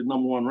 Obviously, the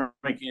number 1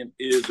 ranking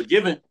is a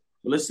given.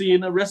 But let's see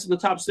in the rest of the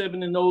top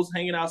 7 and those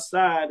hanging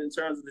outside in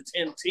terms of the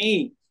 10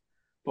 teams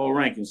poll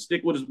rankings.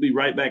 Stick with us. We'll be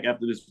right back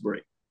after this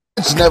break.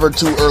 It's never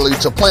too early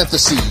to plant the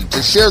seed,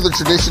 to share the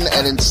tradition,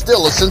 and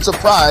instill a sense of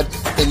pride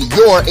in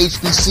your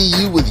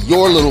HBCU with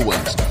your little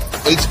ones.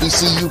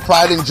 HBCU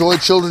Pride and Joy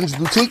Children's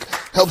Boutique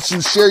helps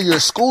you share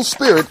your school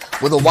spirit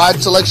with a wide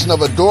selection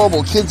of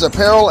adorable kids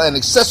apparel and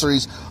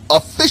accessories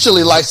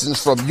officially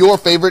licensed from your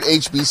favorite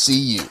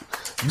HBCU.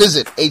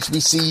 Visit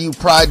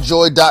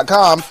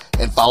hbcupridejoy.com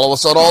and follow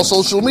us on all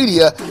social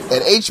media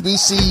at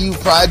HBCU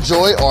Pride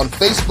Joy on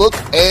Facebook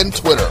and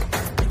Twitter.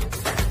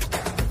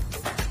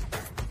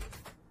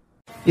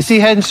 You see,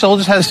 Head &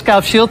 Shoulders has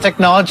Scalp Shield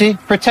technology,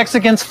 protects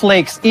against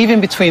flakes even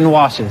between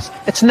washes.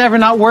 It's never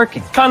not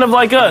working. Kind of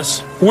like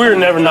us. We're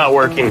never not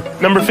working.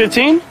 Number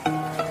 15?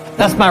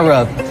 That's my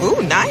rub.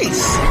 Ooh,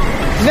 nice.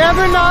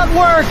 Never not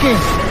working.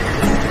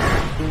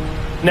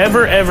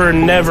 Never, ever,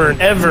 never,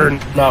 ever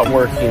not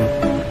working.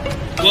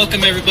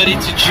 Welcome, everybody,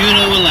 to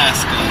Juneau,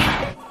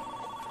 Alaska.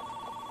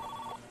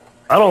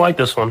 I don't like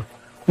this one.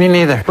 Me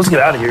neither. Let's get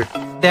out of here.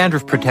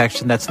 Dandruff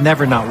protection that's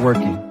never not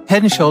working.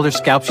 Head & Shoulders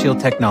Scalp Shield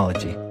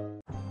technology.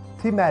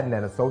 T. Madden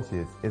 &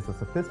 Associates is a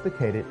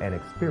sophisticated and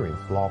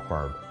experienced law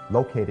firm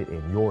located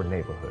in your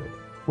neighborhood.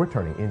 We're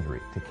turning injury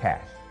to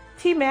cash.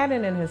 T.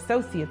 Madden and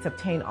Associates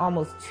obtained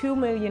almost $2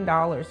 million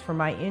for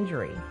my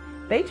injury.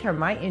 They turned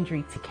my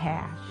injury to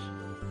cash.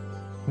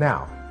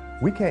 Now,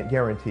 we can't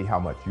guarantee how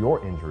much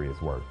your injury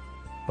is worth,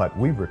 but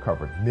we've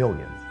recovered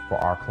millions for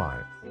our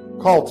clients.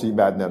 Call T.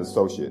 Madden &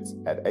 Associates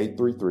at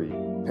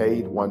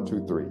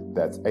 833-PAID-123.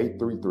 That's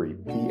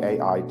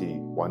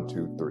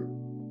 833-PAID-123.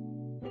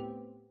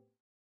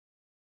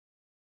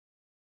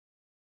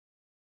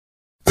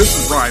 This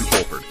is Ryan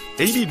Fulford.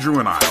 A.D. Drew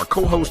and I are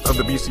co-hosts of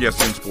the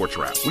BCSN Sports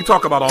Wrap. We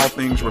talk about all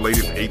things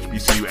related to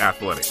HBCU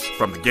athletics.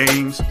 From the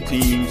games,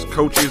 teams,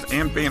 coaches,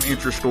 and fan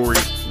interest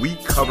stories, we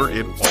cover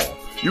it all.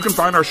 You can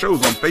find our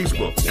shows on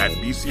Facebook at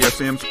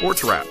BCSN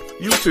Sports Wrap,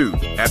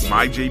 YouTube at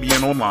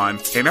MyJBN Online,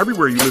 and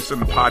everywhere you listen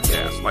to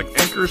podcasts like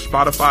Anchor,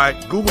 Spotify,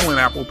 Google, and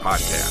Apple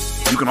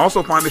Podcasts. You can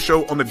also find the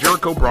show on the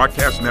Jericho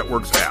Broadcast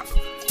Network's app.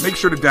 Make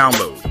sure to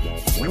download.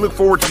 We look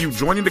forward to you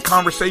joining the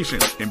conversation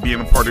and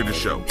being a part of the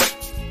show.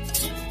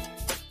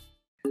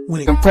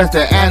 Compress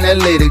the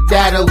analytic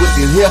data with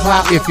your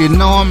hip-hop. If you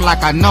know them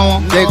like I know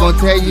them, they gon'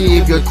 tell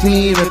you if your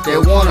team, if they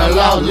wanna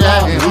lose,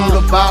 and who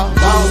the ball.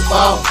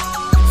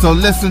 So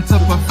listen to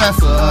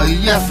Professor,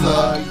 yes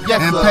sir,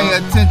 and pay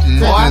attention,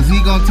 cause he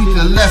gon' teach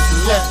a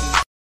lesson.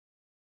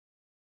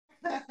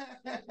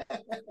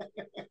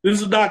 This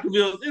is Dr.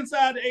 Mills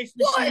inside the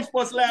HBCU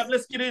Sports Lab.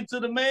 Let's get into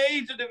the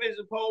major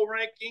division poll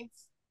rankings.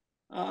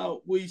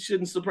 We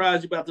shouldn't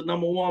surprise you about the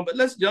number 1, but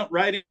let's jump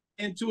right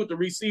into it. The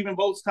receiving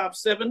votes, top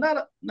 7.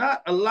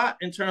 Not a lot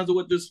in terms of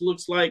what this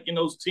looks like in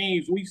those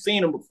teams. We've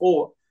seen them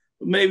before,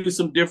 but maybe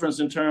some difference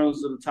in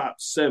terms of the top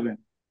 7.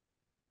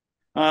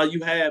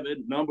 You have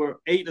at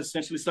number 8,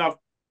 essentially South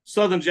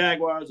Southern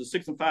Jaguars are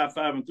 6-5, 5-3,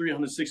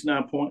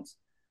 169 points.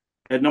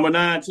 At number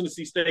 9,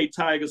 Tennessee State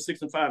Tigers,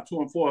 6-5,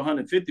 2-4,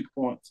 150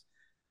 points.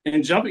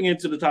 And jumping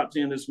into the top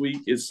 10 this week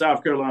is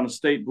South Carolina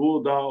State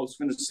Bulldogs,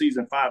 finished the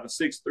season 5-6,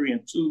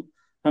 3-2,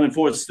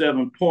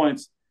 147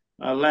 points.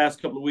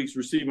 Last couple of weeks,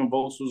 receiving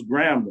votes was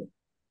Grambling.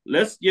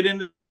 Let's get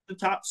into the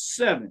top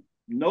 7.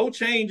 No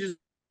changes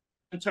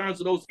in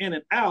terms of those in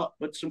and out,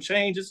 but some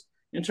changes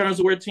in terms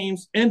of where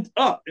teams end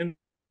up in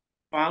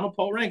final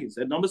poll rankings.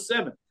 At number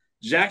 7,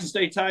 Jackson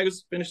State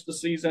Tigers finished the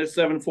season at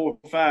 7-4,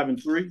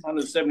 5-3,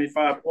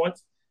 175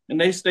 points, and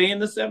they stay in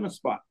the 7th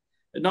spot.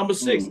 At number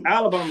 6,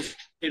 Alabama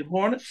State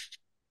Hornets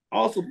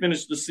also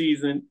finished the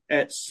season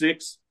at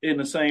 6 in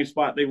the same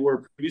spot they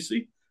were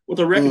previously, with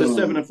a record of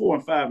 7-4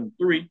 and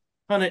 5-3,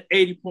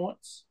 180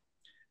 points.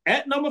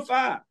 At number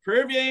 5,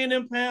 Prairie View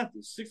A&M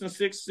Panthers,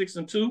 6-6,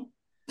 6-2,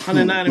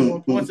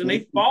 191 points, and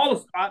they fall a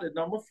spot at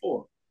number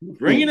 4.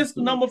 Bringing us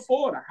to number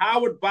 4, the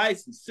Howard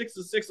Bison,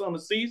 6-6 on the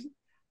season,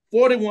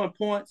 41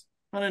 points,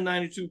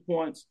 192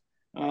 points.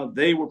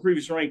 They were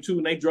previously ranked 2,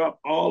 and they dropped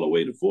all the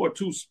way to 4,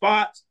 2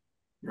 spots.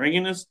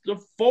 Bringing us to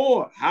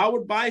 4,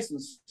 Howard Bison,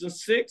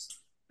 6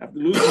 after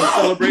losing the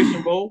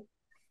Celebration Bowl,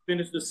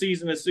 finished the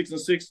season at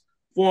 6-6,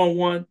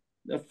 4-1.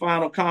 The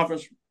final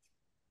conference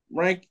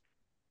rank,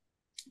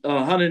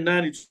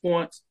 192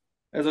 points.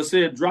 As I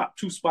said, dropped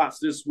 2 spots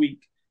this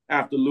week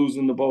after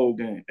losing the bowl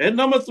game. At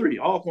number 3,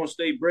 Alcorn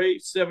State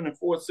Braves, 7-4,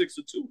 6-2,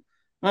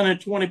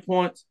 120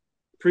 points.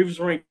 Previous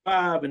ranked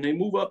 5, and they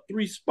move up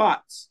 3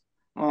 spots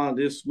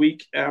this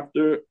week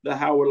after the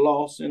Howard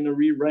loss and the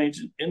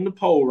rearranging in the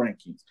poll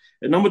rankings.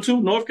 At number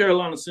 2, North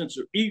Carolina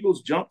Central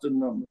Eagles jumped to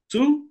number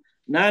 2,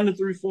 9-3,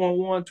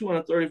 4-1,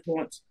 230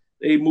 points.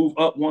 They move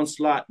up 1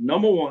 slot.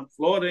 Number 1,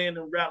 Florida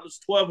A&M Rattlers,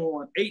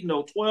 12-1,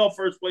 8-0, 12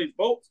 first place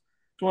votes,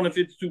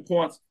 252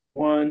 points,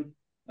 1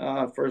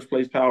 first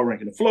place power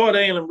ranking. The Florida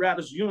A&M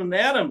Rattlers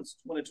unanimous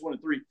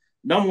 2023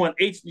 number 1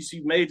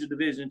 HBCU Major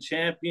Division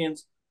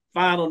champions.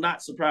 Final,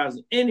 not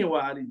surprising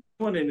anybody,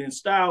 doing it in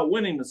style,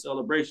 winning the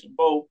Celebration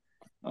Bowl,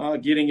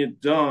 getting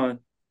it done.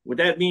 With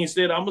that being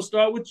said, I'm going to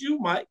start with you,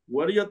 Mike.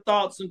 What are your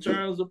thoughts in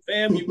terms of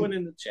FAMU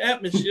winning the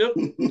championship,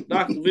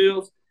 Dr.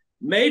 Ville's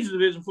Major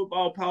Division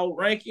football power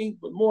ranking?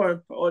 But more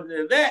important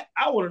than that,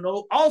 I want to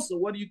know also,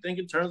 what do you think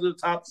in terms of the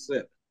top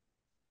 7?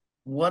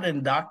 What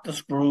in Dr.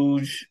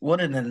 Scrooge? What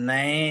in the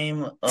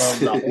name of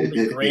the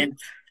Holy Grinch?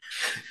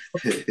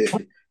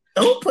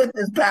 Who put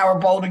this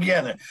power poll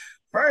together?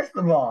 First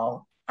of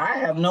all, I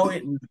have no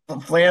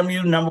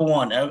FAMU number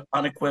 1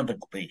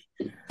 unequivocally.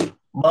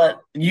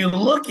 But you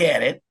look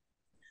at it,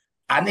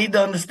 I need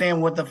to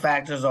understand what the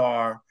factors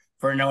are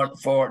for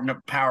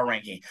power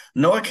ranking.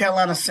 North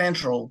Carolina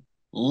Central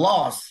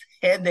lost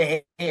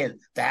head-to-head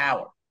to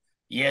Howard.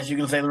 Yes, you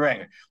can say the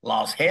record.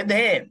 Lost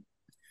head-to-head.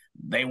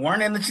 They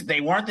weren't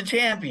the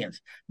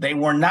champions. They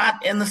were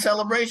not in the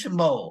Celebration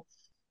Bowl.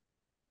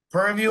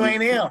 Prairie View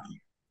A&M,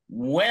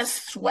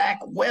 West SWAC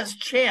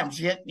West champs,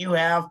 yet you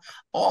have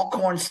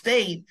Alcorn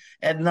State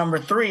at number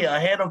 3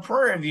 ahead of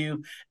Prairie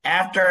View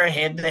after a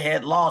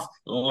head-to-head loss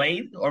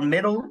late or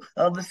middle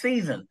of the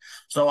season.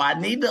 So I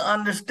need to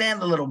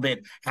understand a little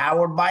bit.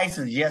 Howard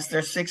Bison, yes,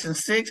 they're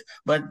 6-6,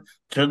 but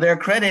to their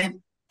credit,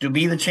 to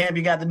be the champ,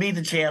 you got to be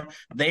the champ.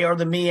 They are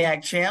the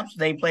MEAC champs.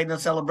 They played in the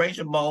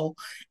Celebration Bowl,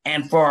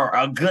 and for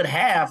a good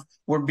half,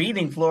 we're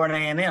beating Florida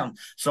A&M.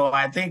 So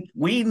I think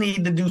we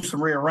need to do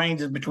some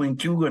rearrangements between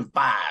 2 and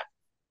 5.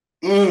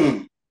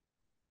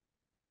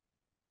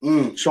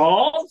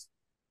 Charles,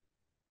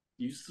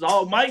 you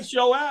saw Mike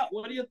show out.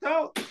 What are your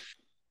thoughts?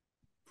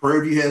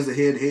 Prairie View has a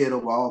head-to-head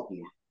over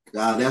Alcorn.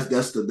 That's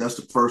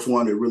the first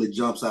one that really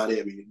jumps out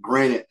at me.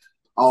 Granted,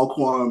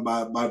 Alcorn,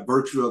 by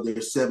virtue of their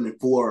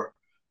 7-4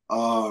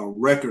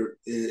 record,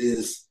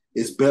 is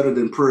better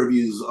than Prairie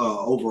View's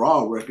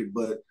overall record,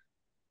 but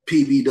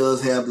PV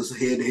does have this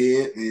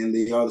head-to-head, and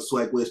they are the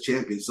SWAC West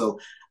champions. So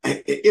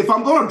if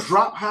I'm going to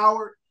drop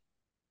Howard,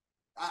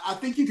 I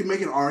think you can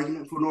make an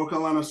argument for North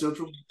Carolina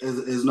Central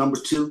as number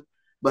 2,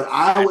 but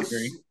I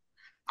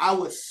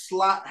would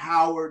slot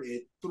Howard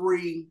at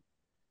 3,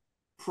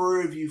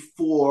 Prairie View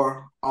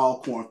 4,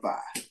 Alcorn 5.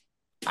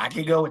 I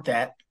can go with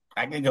that.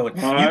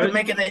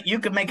 You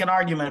can make an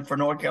argument for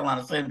North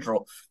Carolina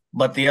Central,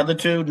 but the other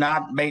 2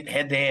 not made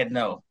head-to-head,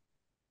 no.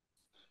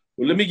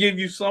 Well, let me give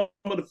you some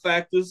of the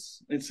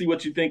factors and see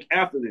what you think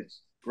after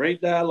this.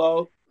 Great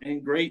dialogue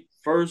and great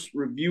first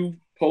review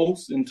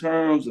posts in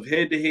terms of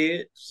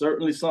head-to-head.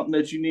 Certainly something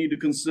that you need to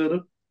consider.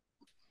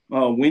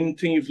 Winning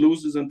teams,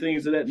 losers, and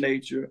things of that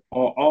nature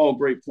are all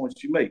great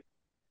points you make.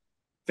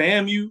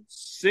 FAMU,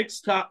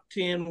 6 top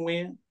 10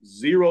 wins,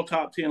 0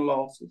 top 10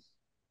 losses.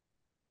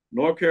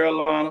 North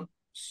Carolina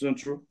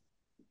Central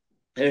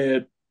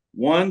had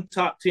 1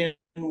 top 10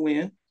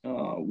 win,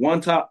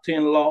 1 top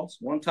 10 loss,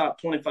 1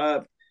 top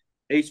 25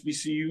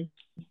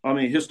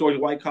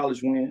 historic white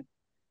college win,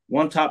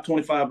 1 top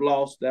 25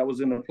 loss that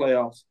was in the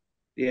playoffs.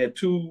 They had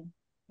 2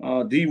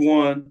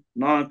 D1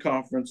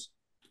 non-conference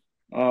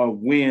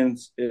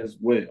wins as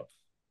well.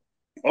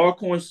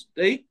 Alcorn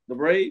State, the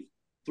Braves,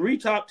 3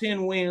 top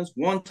 10 wins,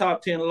 1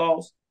 top 10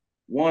 loss,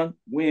 one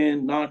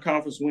win,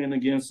 non-conference win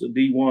against a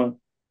D1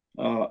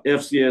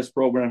 FCS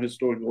program,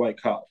 historically white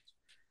college.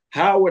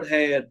 Howard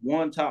had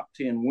one top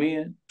 10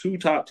 win, two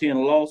top 10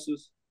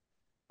 losses,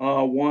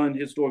 one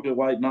historically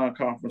white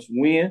non-conference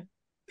win.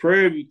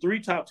 Prairie View, 3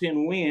 top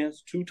 10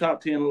 wins, 2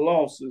 top 10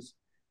 losses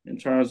in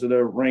terms of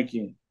their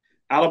ranking.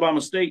 Alabama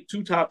State,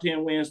 2 top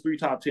 10 wins, 3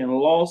 top 10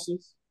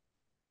 losses.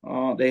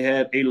 They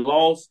had a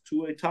loss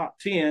to a top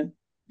 10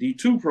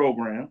 D2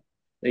 program.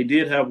 They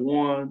did have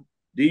one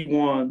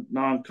D1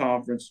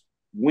 non-conference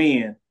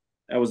win.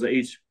 That was the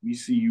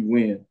HBCU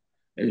win,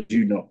 as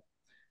you know.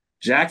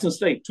 Jackson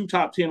State, 2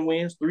 top 10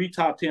 wins, 3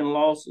 top 10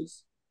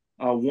 losses,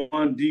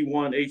 one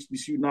D1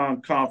 HBCU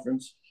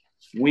non-conference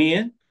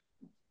win.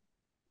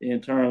 In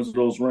terms of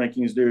those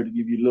rankings there, to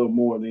give you a little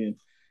more than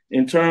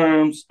in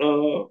terms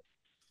of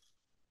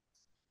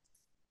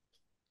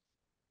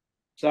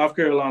South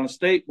Carolina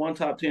State, 1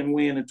 top 10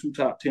 win and 2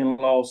 top 10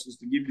 losses,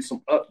 to give you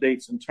some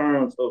updates in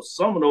terms of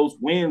some of those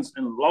wins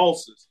and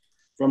losses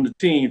from the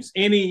teams.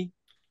 Any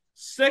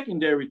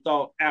secondary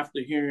thought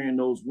after hearing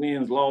those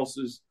wins,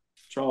 losses,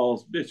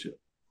 Charles Bishop?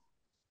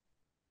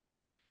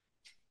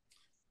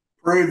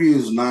 Prairie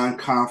View's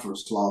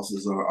non-conference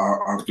losses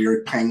are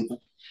very painful.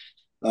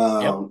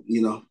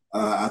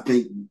 I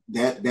think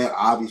that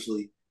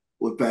obviously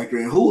would factor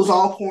in. Who was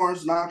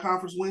Alcorn's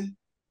non-conference win?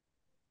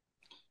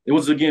 It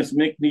was against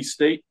McNeese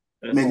State.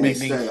 McNeese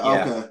State.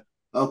 Yeah.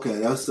 Okay.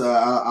 That's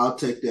I'll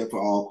take that for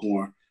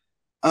Alcorn.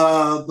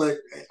 But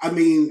I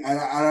mean,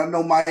 I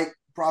know Mike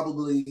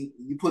probably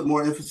you put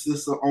more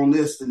emphasis on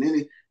this than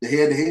any the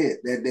head-to-head.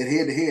 That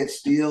head-to-head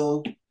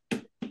still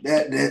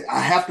that I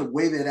have to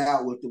weigh that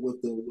out with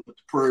the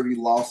Prairie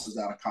View losses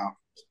out of conference.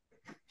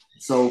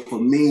 So for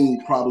me,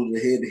 probably the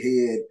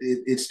head-to-head,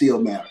 it still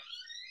matters.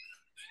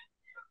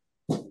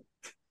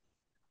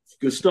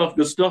 Good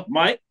stuff,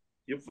 Mike.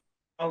 Your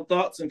final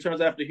thoughts in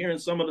terms of after hearing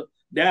some of the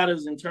data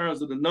in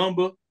terms of the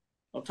number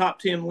of top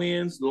 10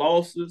 wins,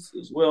 losses,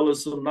 as well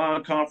as some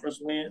non-conference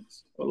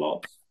wins or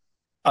losses?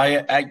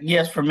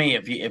 Yes, for me,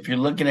 if you're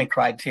looking at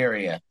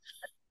criteria,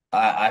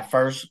 I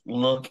first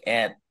look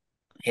at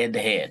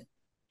head-to-head.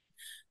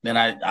 Then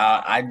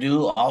I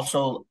do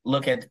also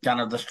look at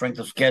kind of the strength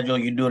of schedule.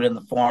 You do it in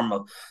the form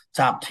of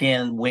top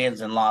 10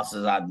 wins and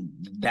losses. I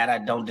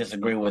don't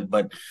disagree with.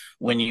 But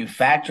when you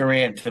factor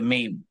in, to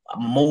me,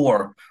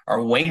 more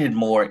or weighted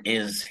more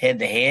is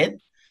head-to-head,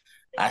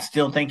 I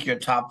still think your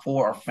top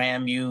 4 are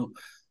FAMU,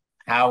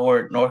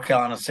 Howard, North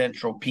Carolina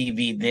Central,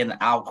 PV, then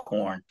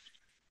Alcorn.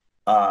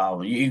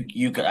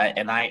 You could,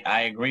 and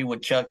I agree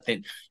with Chuck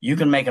that you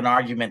can make an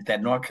argument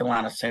that North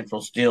Carolina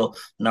Central still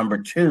number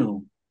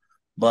 2.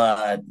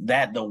 But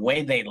the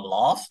way they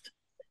lost,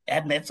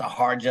 and that's a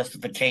hard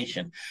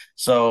justification.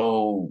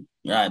 So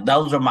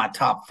those are my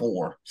top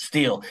 4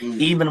 still,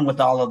 even with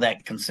all of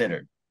that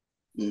considered.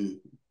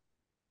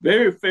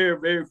 Very fair,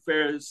 very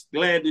fair.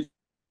 Glad that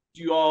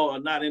you all are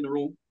not in the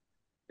room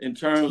in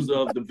terms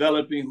of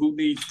developing who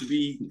needs to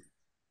be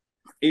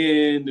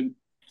in the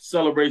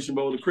Celebration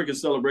Bowl, the Cricket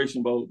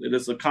Celebration Bowl. That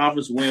it's a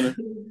conference winner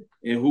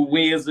and who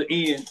wins the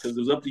end, because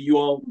it's up to you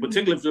all,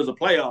 particularly if there's a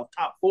playoff,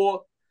 top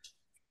 4.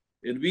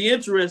 It'll be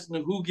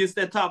interesting who gets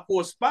that top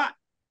 4 spot.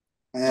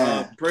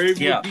 Prairie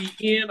would be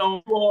in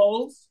on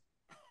Rawls.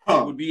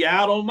 It would be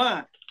out on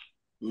mine.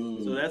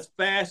 So that's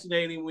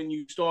fascinating when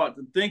you start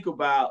to think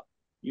about,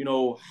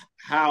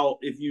 how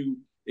if you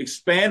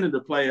expanded the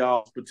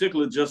playoffs,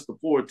 particularly just the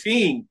 4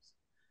 teams,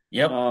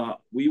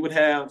 we would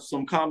have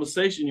some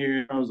conversation here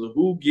in terms of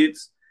who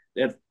gets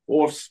that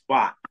 4th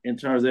spot in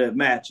terms of that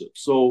matchup.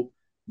 So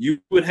you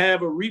would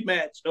have a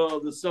rematch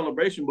of the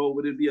Celebration Bowl,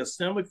 but it'd be a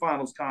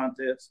semifinals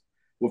contest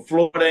with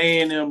Florida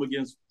A&M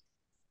against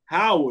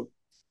Howard.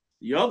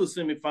 The other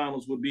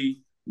semifinals would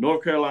be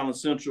North Carolina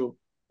Central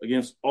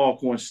against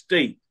Alcorn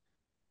State.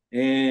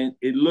 And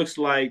it looks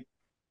like,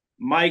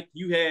 Mike,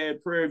 you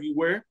had Prairie View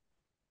where?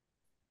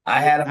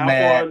 I had them How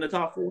far in the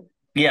top 4?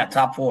 Yeah,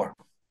 top 4.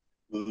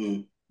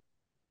 Mm-hmm.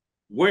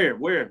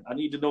 Where? I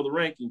need to know the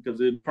ranking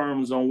because it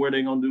determines on where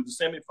they're going to do the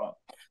semifinal.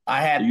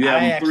 I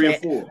had 3 or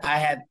 4.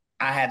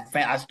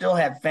 I still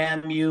had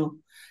FAMU,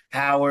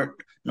 Howard,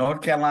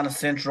 North Carolina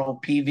Central,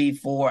 PV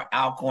 4,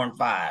 Alcorn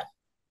 5.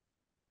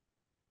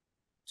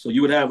 So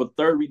you would have a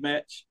third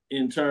rematch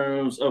in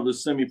terms of the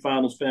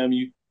semifinals,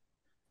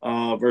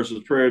 FAMU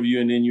versus Prairie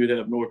View, and then you'd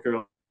have North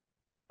Carolina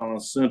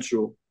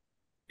Central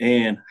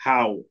and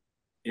Howard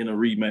in a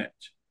rematch.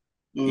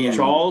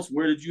 Charles,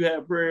 where did you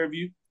have Prairie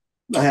View?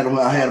 I had them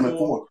at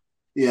 4.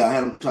 Yeah, I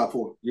had them top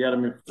 4. You had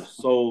them in,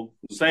 so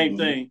same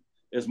thing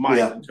as Mike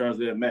in terms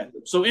of that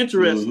matchup. So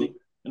interesting,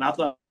 and I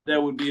thought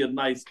that would be a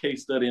nice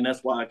case study, and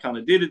that's why I kind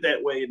of did it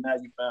that way, and now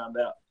you found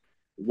out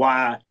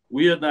why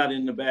we are not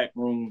in the back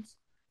rooms.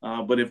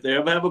 But if they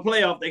ever have a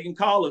playoff, they can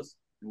call us,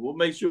 and we'll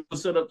make sure we'll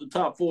set up the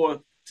top 4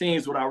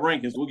 teams with our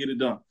rankings. We'll get it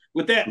done.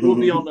 With that, we'll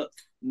be on the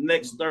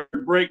next third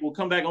break. We'll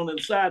come back on the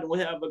other side, and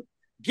we'll have a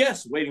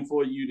guest waiting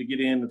for you to get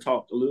in and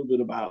talk a little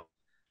bit about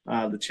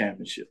the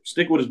championship.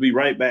 Stick with us. Be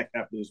right back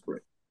after this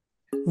break.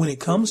 When it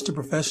comes to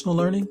professional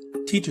learning,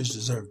 teachers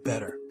deserve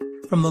better.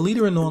 From the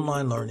leader in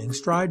online learning,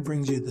 Stride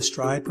brings you the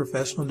Stride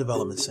Professional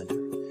Development Center,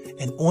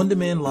 an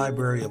on-demand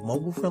library of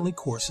mobile-friendly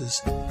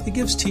courses that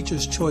gives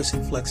teachers choice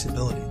and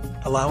flexibility,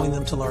 allowing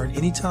them to learn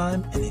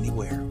anytime and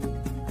anywhere.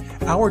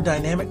 Our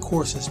dynamic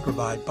courses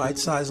provide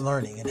bite-sized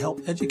learning and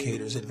help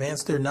educators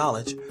advance their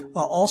knowledge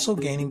while also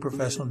gaining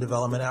professional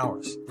development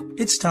hours.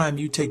 It's time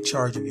you take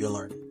charge of your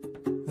learning.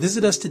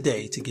 Visit us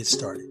today to get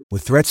started.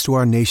 With threats to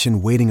our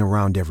nation waiting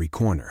around every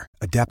corner,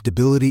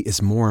 adaptability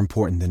is more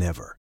important than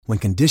ever. When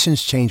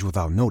conditions change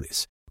without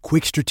notice,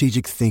 quick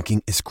strategic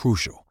thinking is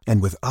crucial. And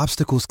with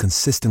obstacles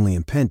consistently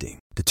impending,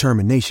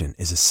 determination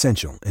is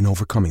essential in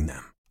overcoming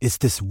them. It's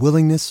this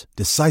willingness,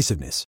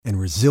 decisiveness, and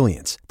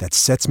resilience that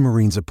sets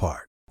Marines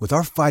apart. With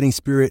our fighting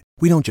spirit,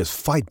 we don't just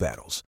fight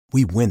battles,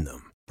 we win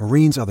them.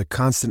 Marines are the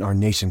constant our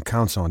nation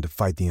counts on to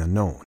fight the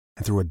unknown.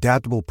 And through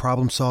adaptable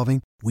problem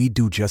solving, we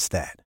do just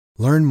that.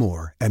 Learn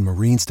more at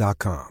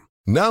marines.com.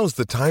 Now's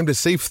the time to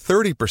save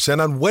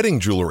 30% on wedding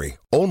jewelry,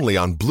 only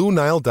on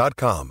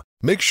BlueNile.com.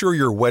 Make sure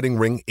your wedding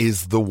ring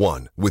is the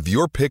one with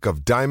your pick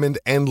of diamond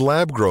and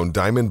lab-grown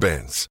diamond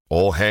bands,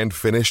 all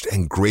hand-finished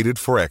and graded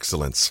for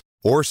excellence.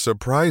 Or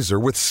surprise her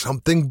with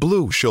something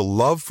blue she'll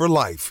love for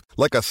life,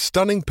 like a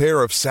stunning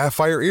pair of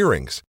sapphire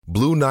earrings.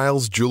 Blue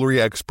Nile's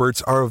jewelry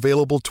experts are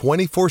available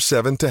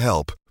 24/7 to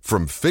help,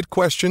 from fit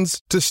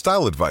questions to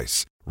style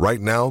advice.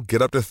 Right now,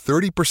 get up to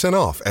 30%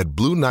 off at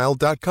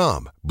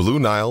BlueNile.com.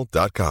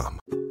 BlueNile.com.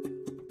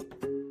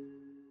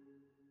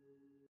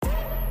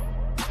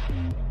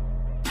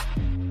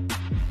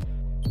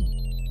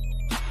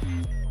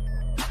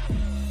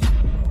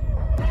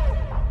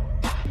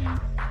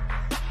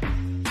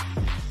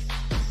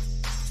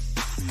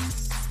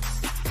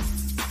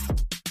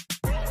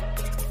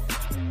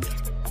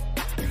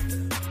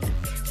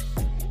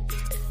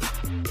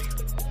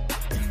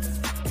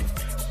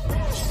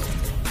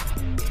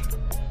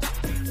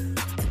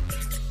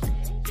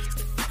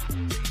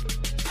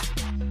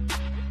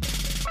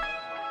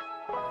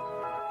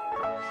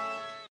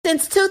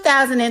 Since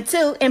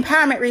 2002,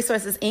 Empowerment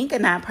Resources, Inc., a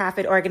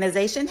nonprofit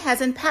organization, has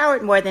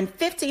empowered more than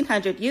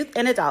 1,500 youth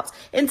and adults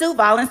in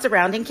Duval and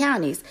surrounding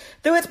counties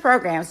through its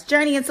programs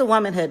Journey into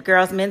Womanhood,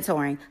 Girls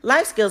Mentoring,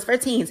 Life Skills for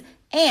Teens,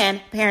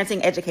 and Parenting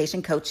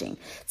Education Coaching.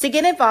 To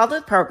get involved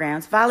with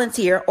programs,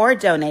 volunteer, or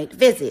donate,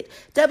 visit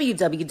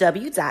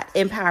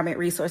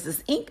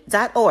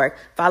www.empowermentresourcesinc.org.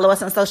 Follow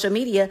us on social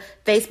media,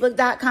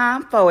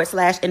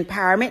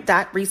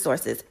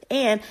 facebook.com/empowerment.resources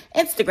and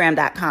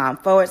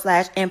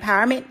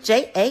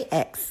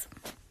instagram.com/empowermentJAX.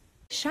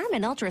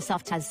 Charmin Ultra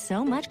Soft has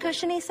so much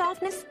cushiony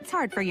softness, it's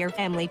hard for your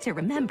family to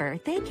remember.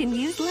 They can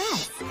use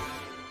less.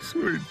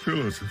 Sweet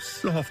pillows of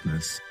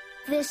softness.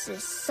 This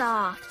is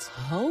soft.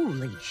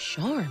 Holy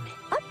Charmin.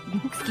 Oh,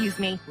 excuse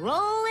me.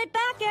 Roll it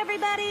back,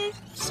 everybody.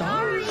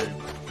 Sorry.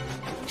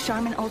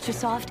 Charmin Ultra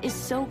Soft is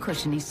so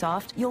cushiony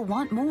soft, you'll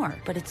want more.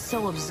 But it's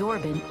so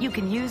absorbent, you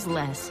can use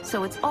less.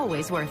 So it's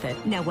always worth it.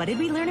 Now, what did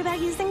we learn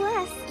about using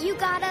less? You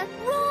gotta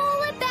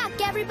roll it back,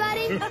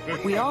 everybody.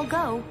 We all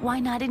go. Why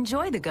not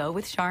enjoy the go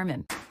with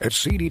Charmin? At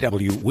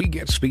CDW, we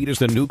get speed as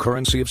the new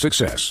currency of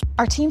success.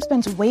 Our team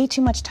spends way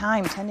too much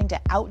time tending to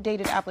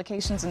outdated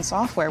applications and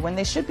software when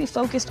they should be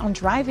focused on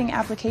driving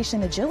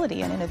application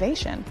agility and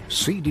innovation.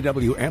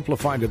 CDW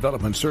Amplified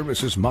Development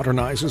Services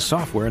modernizes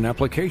software and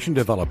application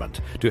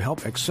development to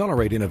help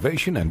accelerate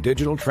innovation and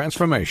digital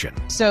transformation.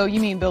 So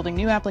you mean building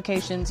new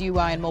applications,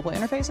 UI, and mobile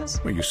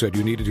interfaces? Well, you said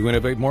you needed to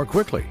innovate more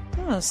quickly.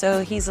 Oh,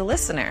 so he's a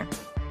listener.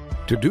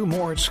 To do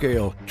more at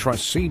scale,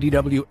 trust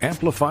CDW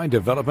Amplified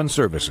Development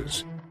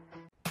Services.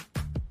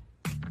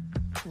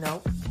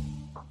 Nope.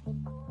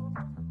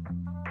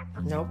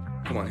 Nope.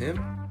 Come on,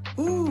 him?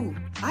 Ooh,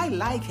 I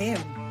like him.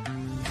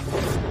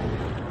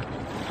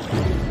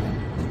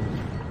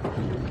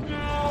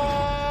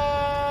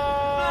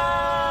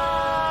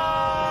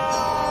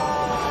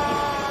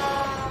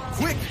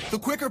 Quick, the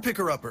quicker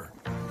picker-upper.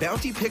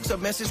 Bounty picks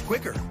up messes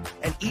quicker,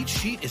 and each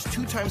sheet is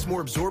 2 times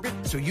more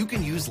absorbent, so you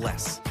can use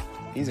less.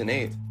 He's an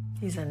 8.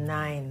 He's a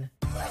 9.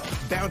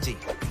 Bounty,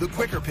 the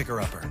quicker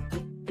picker-upper.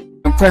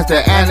 Press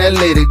the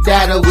analytic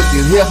data with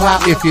your hip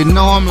hop. If you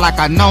know them like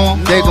I know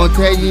them, they gon'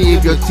 tell you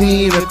if your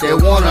team, if they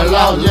wanna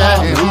lose,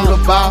 and who the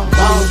ball.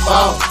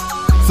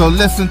 So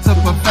listen to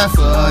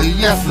Professor,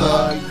 yes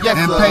sir,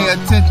 and pay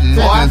attention,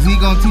 cause he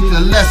gon' teach a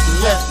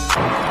lesson.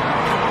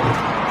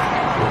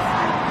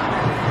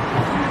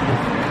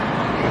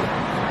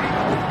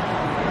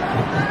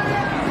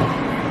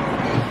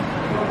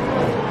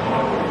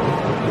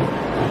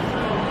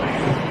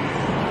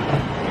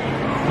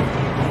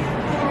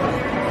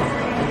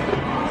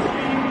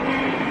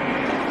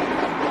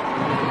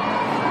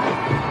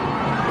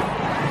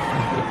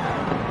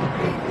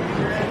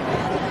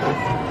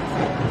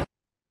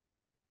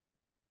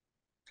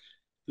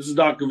 This is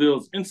Dr.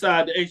 Cavil.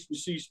 Inside the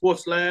HBCU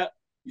Sports Lab,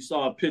 you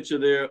saw a picture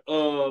there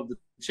of the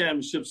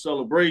championship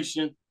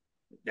celebration.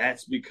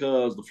 That's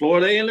because the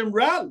Florida A&M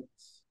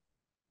Rattlers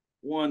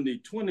won the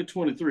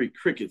 2023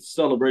 Cricket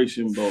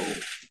Celebration Bowl.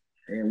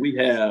 And we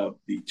have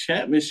the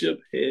championship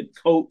head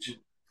coach.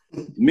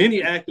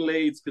 Many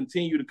accolades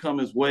continue to come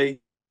his way.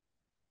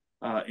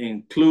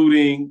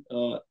 including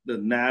the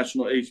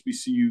national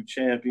HBCU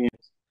champions.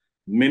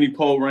 Many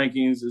poll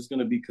rankings is going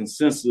to be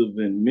consensus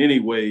in many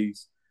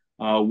ways,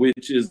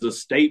 which is a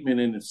statement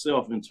in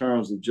itself in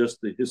terms of just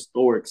the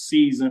historic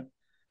season.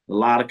 A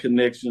lot of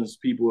connections.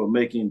 People are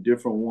making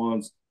different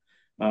ones.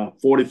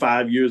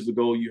 45 years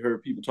ago, you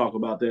heard people talk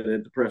about that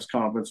at the press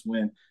conference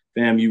when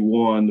FAMU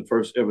won the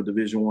first ever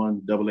Division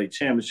I AA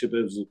championship,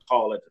 as it was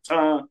called at the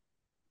time.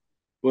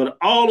 But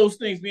all those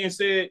things being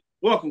said,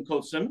 welcome,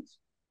 Coach Simmons.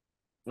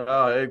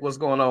 Hey, what's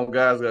going on,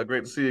 guys?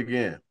 Great to see you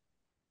again.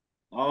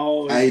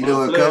 Oh, how you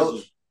doing,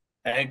 Coach?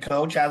 Hey,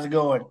 Coach, how's it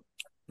going?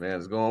 Man,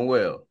 it's going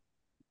well.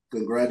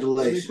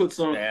 Congratulations. Let me put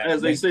some,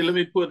 as they say, let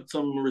me put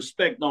some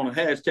respect on it.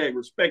 Hashtag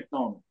respect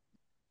on it.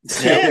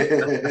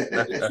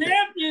 The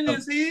champion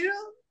is here.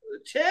 The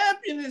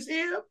champion is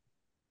here.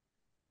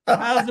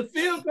 How's it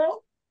feel, Coach?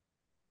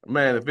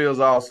 Man, it feels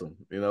awesome.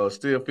 It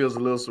still feels a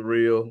little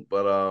surreal,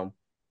 but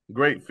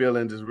great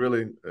feeling. Just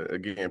really,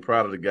 again,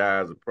 proud of the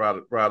guys, proud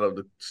of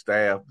the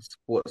staff, the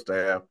support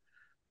staff,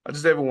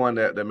 just everyone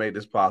that made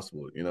this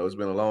possible. It's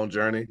been a long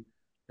journey,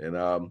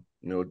 and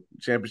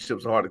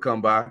championships are hard to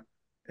come by,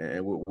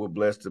 and we're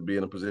blessed to be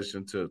in a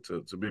position to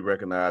be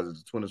recognized as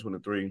the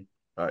 2023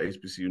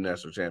 HBCU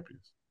national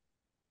champions.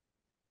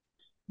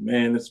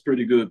 Man, that's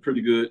pretty good,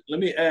 pretty good. Let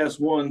me ask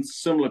one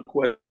similar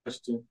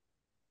question.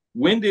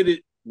 When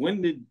did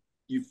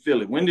you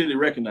feel it? When did it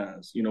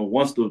recognize?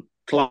 Once the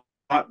clock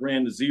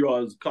ran to zero,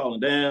 I was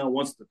calling down,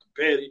 once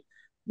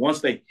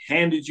they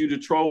handed you the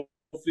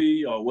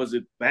trophy, or was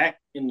it back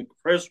in the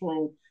press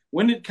room?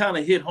 When did it kind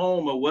of hit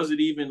home, or was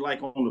it even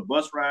like on the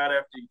bus ride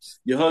after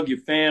you hug your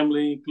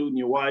family, including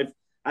your wife?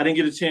 I didn't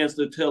get a chance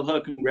to tell her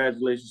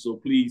congratulations, so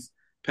please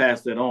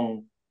pass that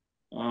on.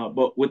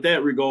 But with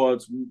that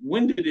regards,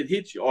 when did it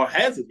hit you, or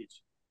has it hit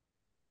you?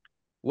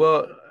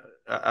 Well,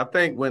 I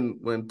think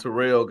when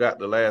Terrell got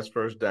the last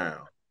first down,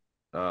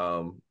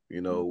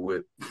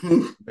 with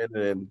a minute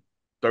and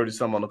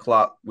 30-some on the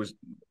clock, which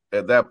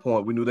at that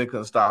point we knew they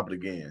couldn't stop it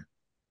again.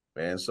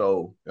 And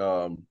so,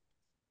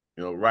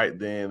 right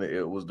then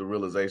it was the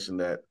realization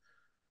that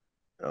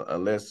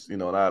unless,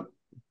 and I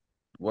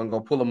wasn't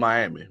going to pull a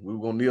Miami, we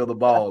were going to kneel the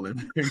ball and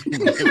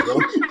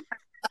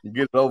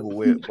get it over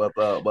with. But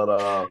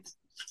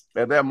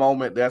at that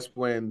moment, that's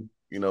when,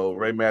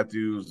 Ray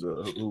Matthews,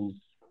 who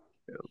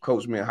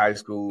coached me in high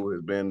school,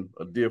 has been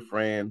a dear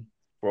friend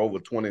for over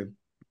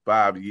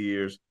 25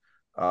 years,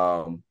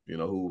 who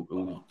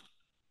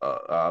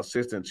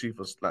assistant chief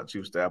of, not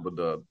chief of staff, but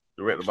the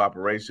director of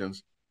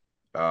operations.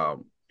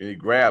 And he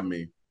grabbed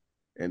me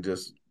and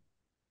just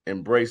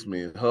embraced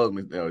me and hugged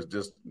me. It's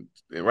just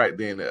right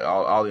then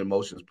all the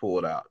emotions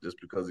poured out, just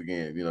because,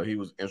 again, he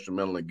was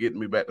instrumental in getting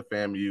me back to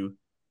FAMU.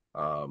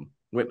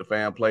 Went to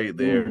FAM, played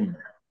there,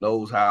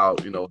 knows how,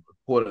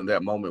 important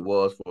that moment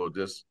was for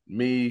just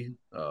me,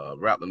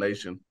 Rattler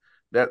Nation.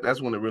 That's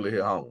when it really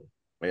hit home.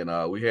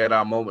 And we had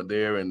our moment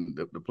there, and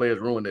the players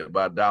ruined it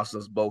by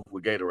dousing us both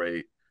with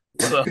Gatorade.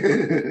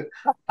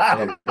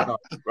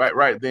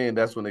 Right then,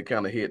 that's when it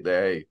kind of hit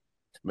that, hey,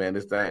 man,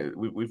 this thing,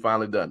 we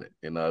finally done it.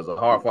 And it's a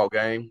hard-fought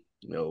game,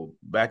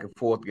 back and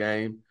forth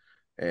game.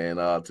 And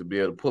to be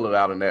able to pull it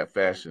out in that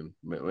fashion,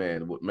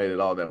 man, what made it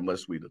all that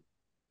much sweeter.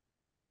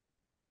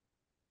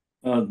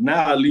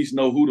 Now I at least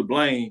know who to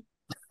blame.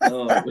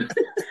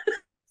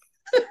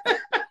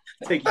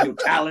 Taking your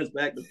talents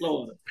back to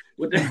Florida.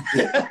 With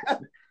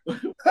that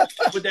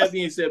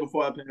being said,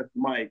 before I pass the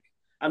mic,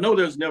 I know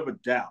there's never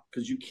doubt,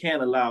 because you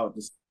can't allow it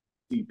to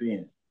seep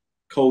in.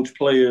 Coach,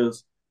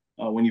 players,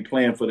 when you're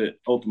playing for the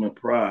ultimate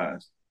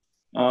prize.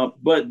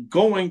 But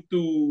going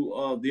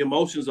through the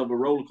emotions of a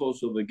roller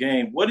coaster of a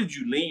game, what did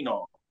you lean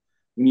on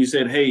when you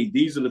said, hey,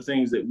 these are the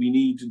things that we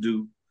need to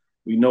do?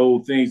 We know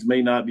things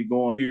may not be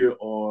going here,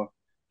 or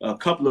a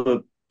couple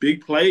of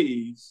big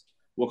plays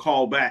were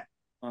called back,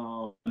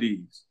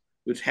 these,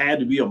 which had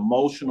to be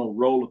emotional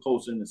roller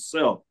coaster in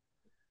itself.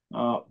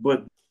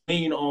 But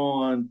lean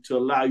on to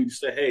allow you to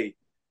say, hey,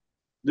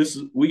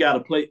 we got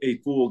to play a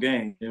full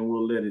game, and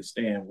we'll let it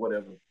stand,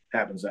 whatever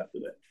happens after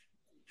that.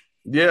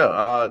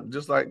 Yeah,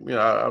 just like,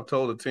 I've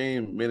told the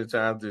team many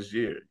times this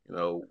year,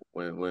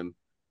 when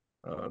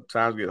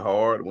times get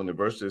hard, when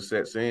adversity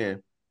sets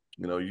in,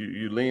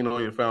 you lean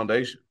on your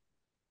foundation.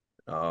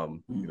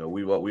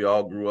 We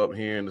all grew up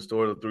hearing the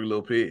story of the Three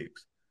Little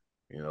Pigs,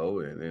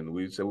 and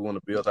we said we want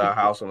to build our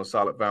house on a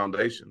solid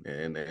foundation.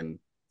 And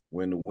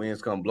when the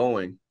winds come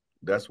blowing,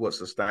 that's what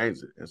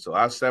sustains it. And so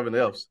our 7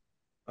 F's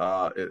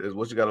is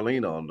what you got to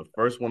lean on. The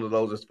first one of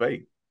those is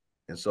faith.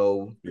 And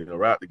so,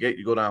 right out the gate,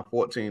 you go down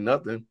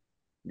 14-0,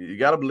 you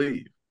got to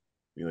believe.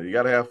 You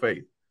got to have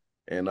faith.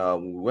 And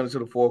when we went into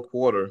the fourth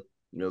quarter,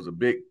 it was a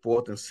big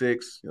 4th and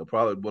 6,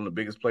 probably one of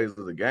the biggest plays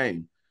of the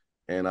game.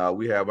 And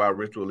we have our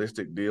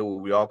ritualistic deal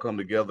where we all come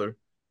together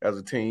as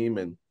a team,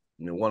 and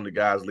one of the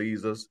guys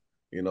leads us,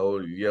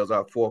 yells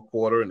out fourth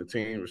quarter, and the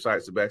team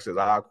recites it back, says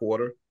our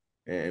quarter,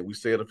 and we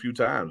say it a few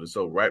times. And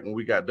so right when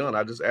we got done,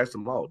 I just asked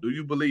them all, do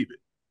you believe it?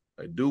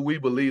 Like, do we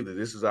believe that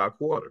this is our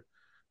quarter?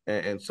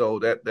 And so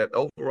that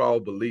overall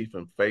belief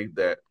and faith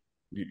that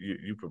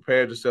you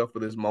prepared yourself for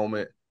this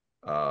moment,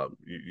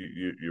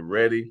 You're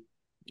ready.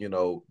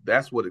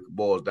 That's what it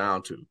boils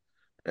down to.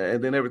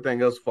 And then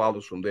everything else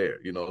follows from there,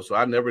 So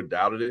I never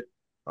doubted it.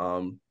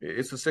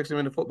 It's a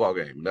 60-minute football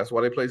game. And that's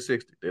why they play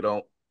 60. They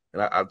don't.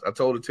 And I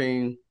told the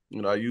team,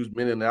 I used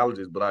many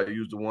analogies, but I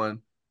used the one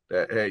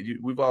that, hey,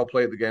 we've all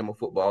played the game of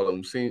football and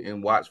we've seen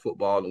and watched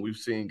football, and we've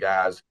seen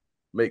guys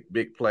make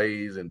big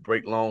plays and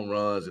break long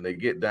runs, and they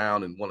get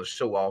down and want to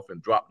show off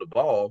and drop the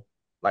ball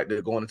like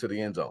they're going into the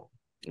end zone.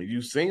 And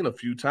you've seen a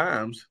few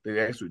times they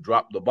actually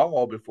drop the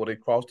ball before they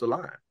cross the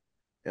line.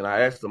 And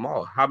I asked them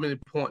all, how many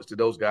points did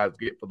those guys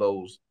get for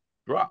those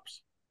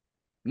drops?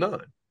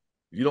 None.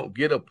 You don't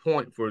get a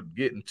point for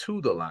getting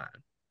to the line.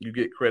 You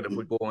get credit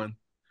for going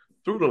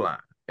through the line.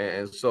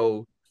 And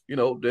so, they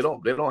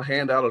don't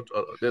hand out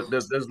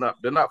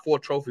they're not 4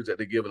 trophies that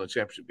they give in a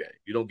championship game.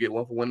 You don't get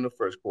one for winning the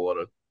first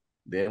quarter,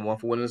 then one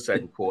for winning the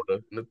second quarter,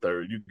 and the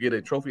third. You get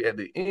a trophy at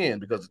the end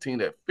because the team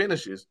that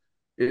finishes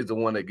is the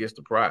one that gets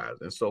the prize.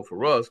 And so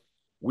for us,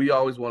 we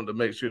always wanted to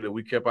make sure that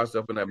we kept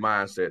ourselves in that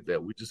mindset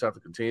that we just have to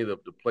continue to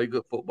play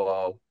good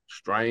football,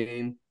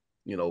 strain,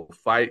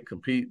 fight,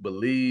 compete,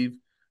 believe,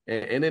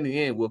 and in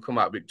the end, we'll come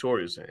out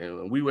victorious.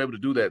 And we were able to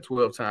do that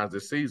 12 times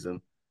this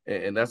season.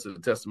 And that's a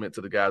testament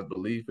to the guys'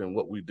 belief in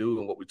what we do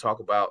and what we talk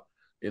about,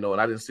 and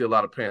I didn't see a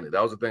lot of panic.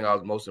 That was the thing I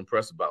was most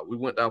impressed about. We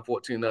went down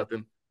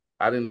 14-0.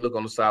 I didn't look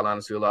on the sideline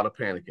and see a lot of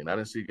panicking. I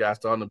didn't see guys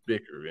starting to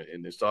bicker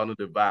and they're starting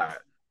to divide.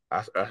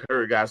 I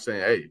heard guys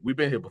saying, hey, we've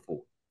been here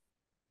before.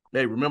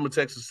 Hey, remember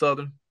Texas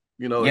Southern?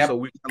 Yep. And so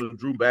we kind of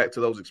drew back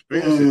to those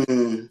experiences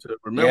to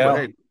remember,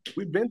 hey,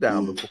 we've been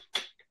down before.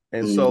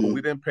 And so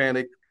we didn't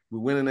panic. We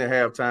went in at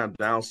halftime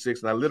down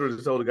 6, and I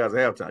literally told the guys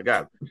at halftime,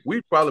 guys,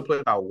 we probably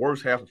played our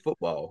worst half of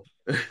football,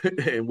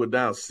 and we're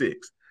down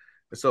 6.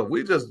 And so if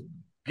we just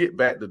get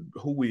back to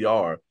who we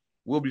are,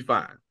 we'll be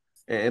fine.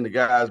 And the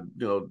guys,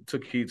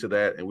 took heed to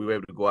that, and we were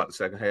able to go out the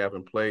second half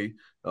and play,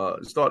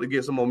 start to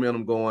get some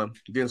momentum going.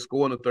 Didn't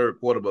score in the third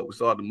quarter, but we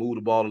started to move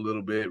the ball a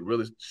little bit,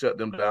 really shut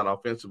them down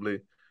offensively.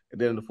 And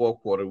then in the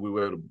fourth quarter, we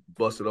were able to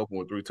bust it open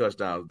with 3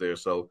 touchdowns there.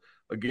 So,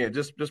 again,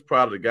 just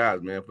proud of the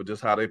guys, man, for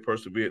just how they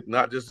persevered,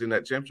 not just in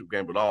that championship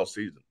game, but all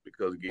season.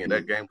 Because, again,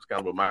 that game was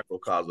kind of a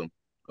microcosm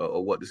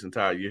of what this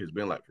entire year has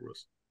been like for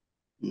us.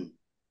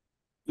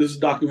 This is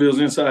Dr. Ville's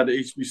Inside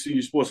the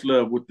HBCU Sports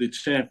Lab with the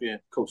champion,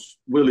 Coach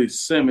Willie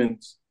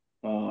Simmons,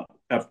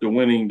 after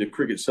winning the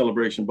Cricket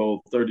Celebration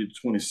Bowl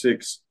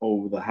 30-26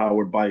 over the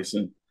Howard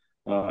Bison,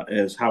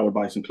 as Howard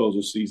Bison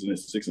closes the season at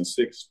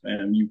 6-6,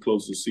 and you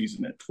close the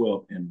season at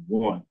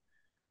 12-1.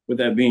 With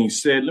that being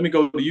said, let me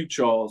go to you,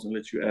 Charles, and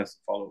let you ask a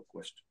follow-up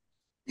question.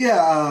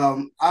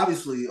 Yeah,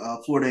 obviously,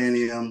 Florida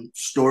A&M,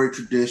 story,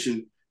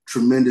 tradition,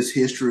 tremendous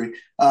history.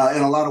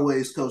 In a lot of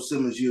ways, Coach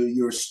Simmons,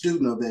 you're a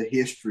student of that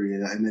history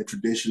and that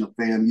tradition of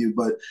FAMU.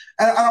 But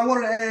I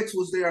wanted to ask,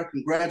 was there a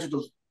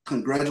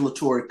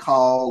congratulatory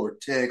call or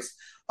text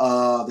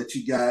that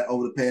you got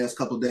over the past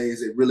couple of days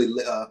that really,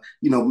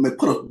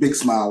 put a big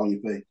smile on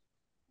your face?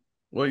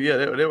 Well, yeah,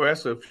 there were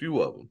actually a few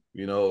of them.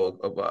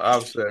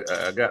 Obviously,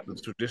 I got the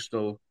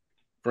traditional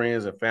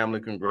friends and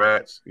family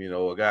congrats.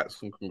 I got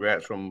some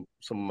congrats from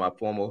some of my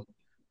former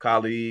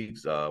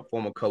colleagues,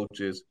 former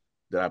coaches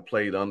that I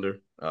played under.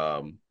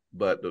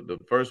 But the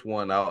first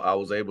one, I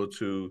was able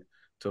to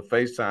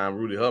FaceTime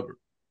Rudy Hubbard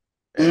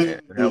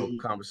and have a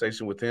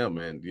conversation with him.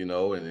 And,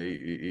 and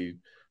he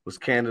was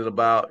candid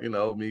about,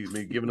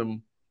 me giving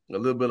him a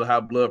little bit of high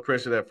blood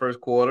pressure that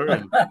first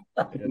quarter,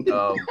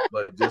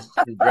 but just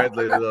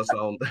congratulated us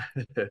on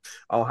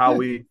how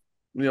we,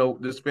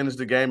 just finished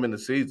the game in the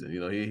season.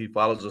 He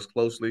follows us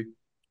closely.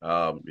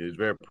 He's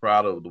very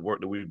proud of the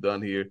work that we've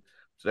done here.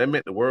 So that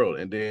meant the world.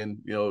 And then,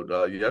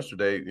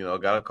 yesterday, I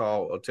got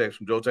a text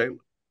from Joe Taylor.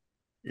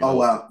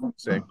 Wow.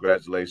 Saying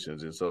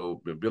congratulations. And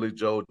so Billy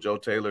Joe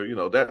Taylor,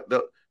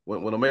 that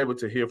when I'm able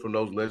to hear from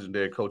those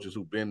legendary coaches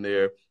who've been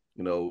there,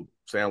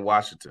 Sam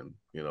Washington,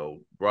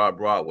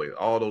 Broadway,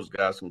 all those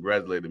guys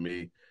congratulated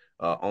me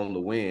on the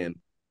win.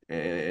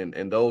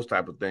 And those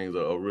type of things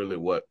are really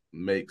what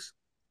makes,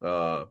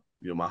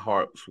 my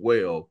heart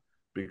swell,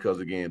 because,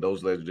 again,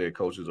 those legendary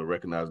coaches are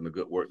recognizing the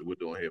good work that we're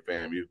doing here at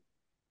FAMU.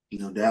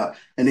 No doubt.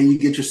 And then you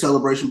get your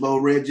Celebration Bowl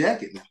red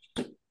jacket.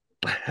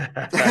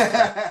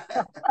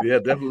 Yeah,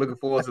 definitely looking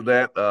forward to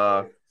that.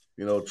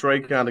 Trey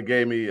kind of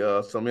gave me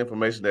some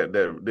information that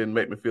didn't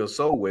make me feel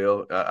so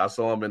well. I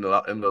saw him in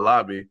the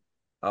lobby.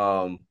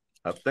 I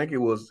think it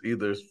was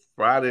either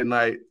Friday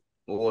night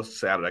or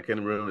Saturday. I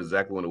can't remember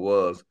exactly when it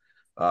was.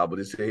 But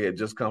he said he had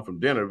just come from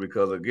dinner,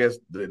 because I guess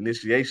the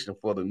initiation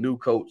for the new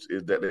coach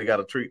is that they got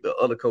to treat the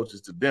other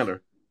coaches to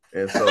dinner.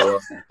 And so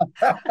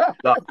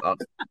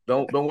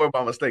don't worry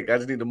about mistake. I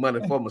just need the money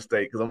for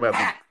mistake, because I'm going to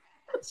have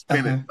to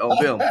spend it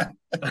on them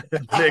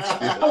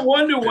next year. I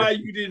wonder why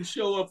you didn't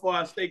show up for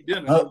our steak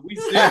dinner. We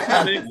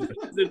sent you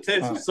to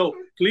Texas. So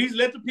please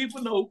let the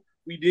people know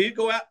we did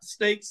go out to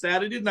steak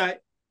Saturday night.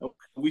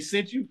 We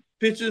sent you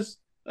pictures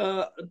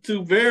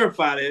to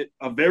verify that.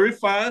 A very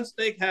fine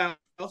steakhouse.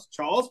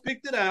 Charles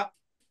picked it out,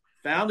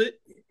 found it,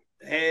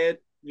 had,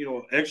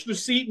 extra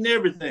seat and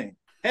everything.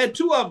 Had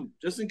 2 of them,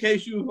 just in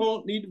case you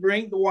don't need to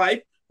bring the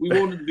wife, We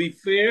wanted to be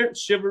fair,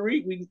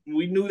 chivalry.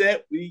 We knew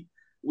that.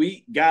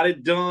 We got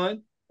it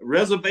done.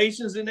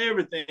 Reservations and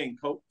everything,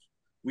 Coach.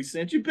 We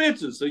sent you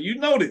pictures, so you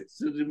know this.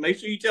 So just make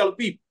sure you tell the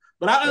people.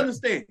 But I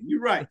understand.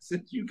 You're right.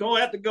 Since you're going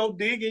to have to go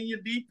dig in your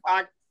deep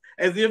pocket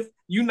as if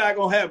you're not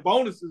going to have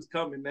bonuses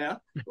coming now,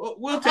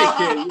 we'll take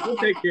care of you. We'll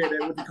take care of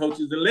that with the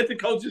coaches and let the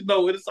coaches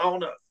know it's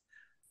on us.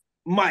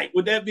 Mike,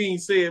 with that being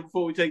said,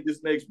 before we take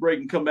this next break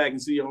and come back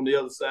and see you on the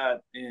other side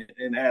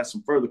and ask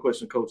some further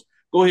questions, Coach,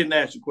 go ahead and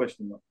ask your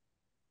question.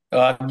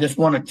 I just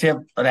want to tip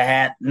of the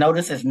hat.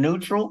 Notice it's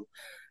neutral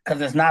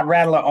because it's not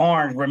Rattler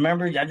orange.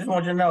 Remember, I just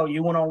want you to know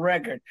you went on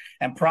record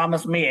and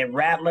promised me a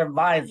Rattler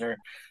visor.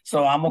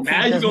 So I'm going to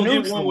keep this neutral. Now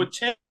you're going to get one with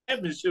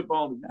championship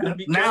on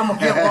it. Now I'm going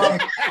to get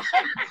one.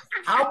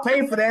 I'll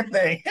pay for that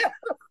thing.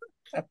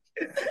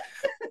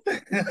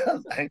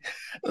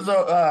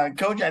 So,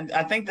 Coach,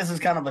 I think this is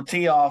kind of a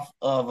tee off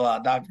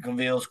of Dr.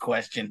 Cavil's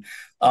question.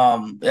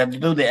 To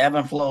do the ebb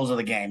and flows of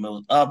the game. It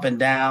was up and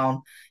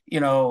down.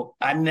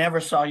 I never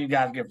saw you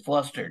guys get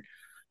flustered.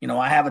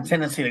 I have a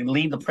tendency to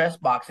leave the press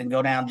box and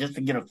go down just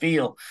to get a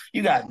feel.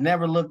 You guys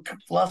never looked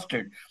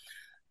flustered.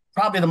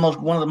 Probably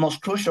one of the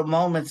most crucial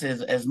moments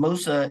is as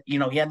Musa, he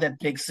had that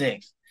pick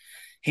six.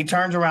 He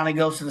turns around and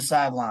goes to the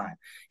sideline.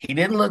 He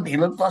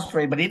looked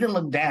frustrated, but he didn't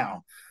look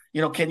down.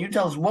 Can you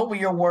tell us what were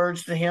your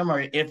words to him, or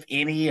if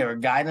any, or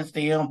guidance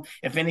to him,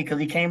 if any, because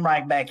he came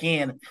right back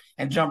in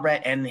and jumped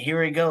right, and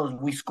here he goes.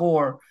 We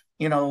score,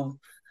 I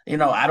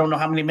don't know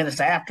how many minutes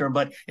after,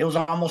 but it was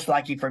almost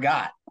like he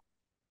forgot.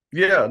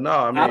 Yeah, no,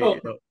 I mean,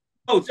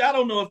 Coach, I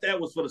don't know if that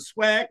was for the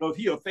swag or if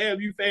he a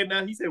FAMU fan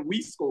now. He said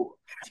we scored.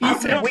 I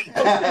said we.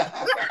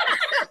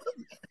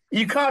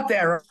 You caught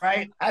that,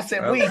 right? I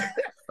said we.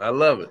 I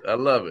love it.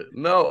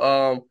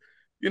 No,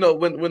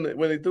 when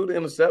they threw the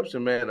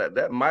interception, man,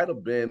 that might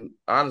have been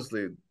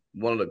honestly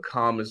one of the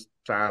calmest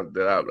times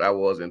that I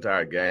was the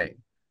entire game.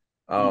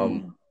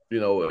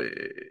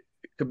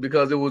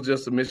 Because it was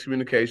just a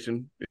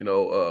miscommunication, a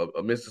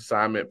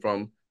misassignment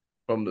from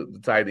the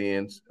tight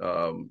ends,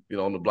 on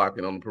the block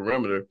and on the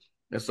perimeter.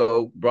 And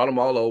so brought them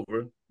all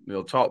over,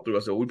 talked through.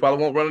 I said, we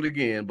probably won't run it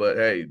again, but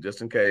hey,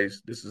 just in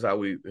case, this is how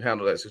we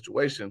handle that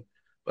situation.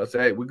 But I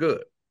said, hey, we're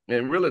good.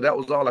 And really, that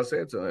was all I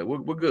said to him.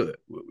 We're good.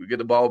 We get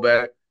the ball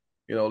back.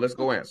 Let's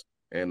go answer.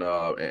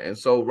 And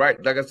so,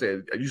 right, like I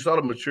said, you saw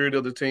the maturity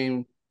of the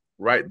team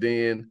right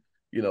then.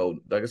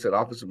 Like I said,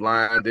 offensive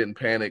line didn't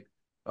panic.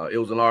 It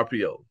was an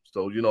RPO.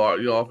 So,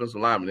 our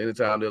offensive lineman,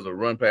 anytime there's a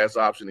run pass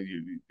option and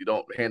you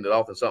don't hand it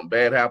off and something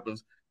bad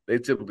happens, they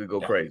typically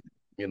go crazy.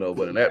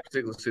 But in that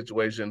particular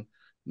situation,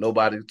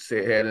 nobody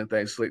had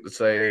anything slick to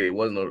say. Hey, it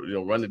wasn't a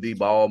run the D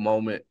ball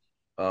moment.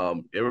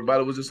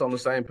 Everybody was just on the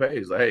same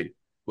page. Like, hey,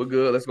 we're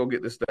good. Let's go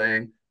get this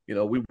thing.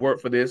 We've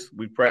worked for this.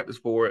 We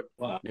practiced for it.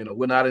 Wow.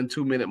 We're not in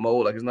 2-minute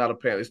mode. Like, it's not a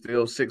panic. It's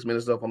still 6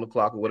 minutes up on the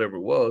clock or whatever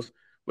it was.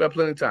 We have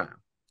plenty of time.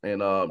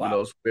 And,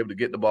 so we're able to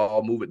get the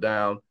ball, move it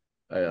down,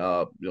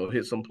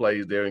 hit some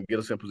plays there and get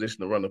us in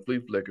position to run the flea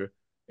flicker.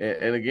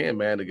 And again,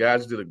 man, the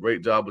guys did a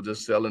great job of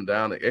just settling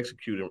down and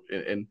executing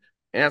and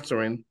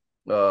answering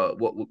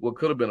what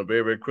could have been a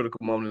very, very critical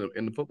moment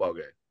in the football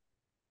game.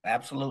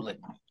 Absolutely.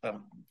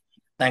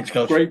 Thanks,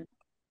 Coach. Great.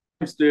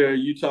 There,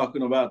 you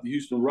talking about the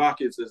Houston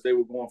Rockets as they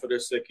were going for their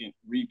second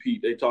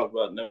repeat. They talked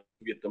about never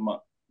get them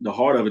up. The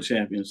heart of a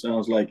champion.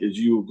 Sounds like as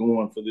you were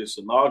going for this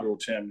inaugural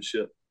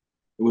championship,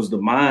 it was the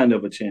mind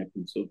of a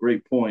champion. So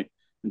great point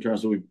in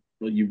terms of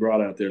what you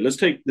brought out there. Let's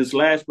take this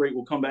last break.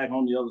 We'll come back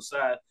on the other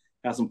side,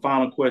 have some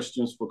final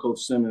questions for Coach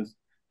Simmons,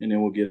 and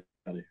then we'll get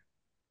out of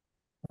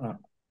here.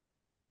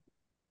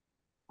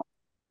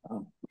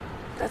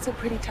 That's a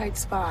pretty tight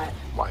spot.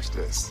 Watch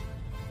this.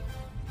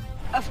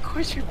 Of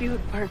course your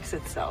Buick parks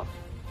itself.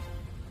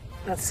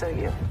 That's so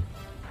you.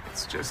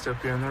 It's just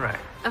up here on the right.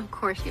 Of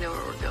course you know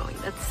where we're going.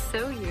 That's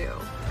so you.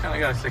 Kinda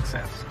got a sixth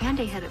sense. And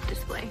a head-up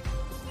display.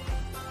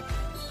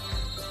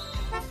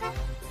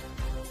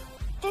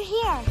 They're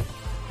here.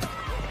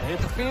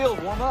 Hit the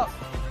field, warm up.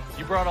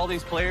 You brought all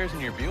these players in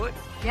your Buick?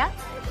 Yeah.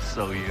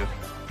 So you.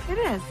 It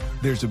is.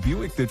 There's a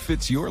Buick that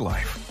fits your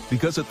life.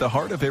 Because at the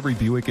heart of every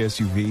Buick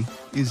SUV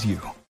is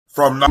you.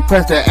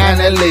 Press the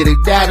analytic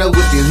data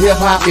with your hip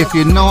hop. If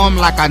you know them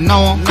like I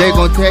know them, they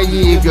gon' tell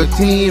you if your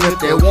team, if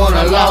they want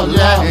a lot,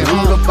 and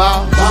who the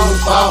ball.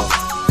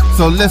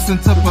 So listen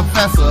to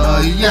Professor,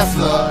 yes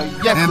sir,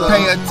 and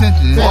pay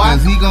attention,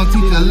 cause he gon'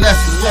 teach a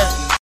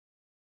lesson.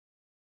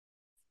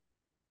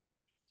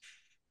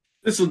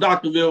 This is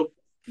Dr. Cavil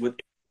with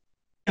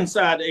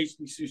Inside the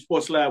HBCU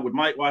Sports Lab with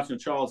Mike Watson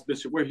and Charles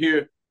Bishop. We're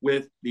here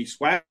with the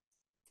SWAC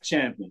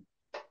champion,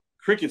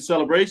 Cricket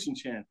Celebration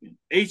champion,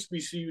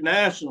 HBCU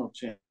National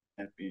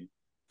champion,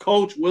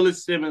 Coach Willie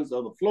Simmons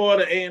of the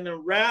Florida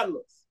A&M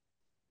Rattlers.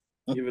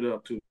 Give it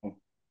up to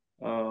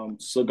him.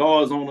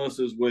 Cigars on us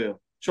as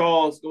well.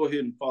 Charles, go ahead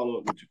and follow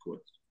up with your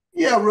question.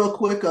 Yeah, real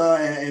quick.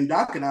 And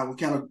Doc and I, we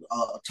kind of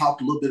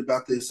talked a little bit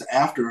about this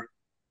after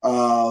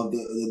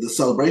the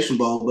Celebration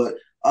Bowl, but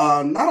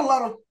not a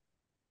lot of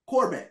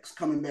quarterbacks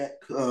coming back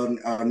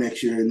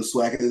next year in the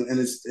SWAC. And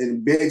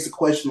it begs the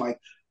question, like,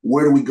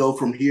 where do we go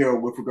from here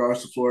with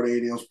regards to Florida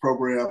A&M's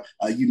program?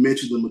 You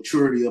mentioned the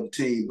maturity of the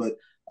team, but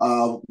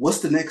what's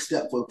the next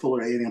step for the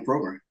Florida A&M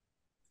program?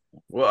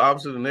 Well,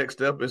 obviously, the next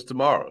step is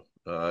tomorrow.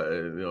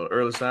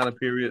 Early signing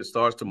period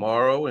starts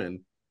tomorrow,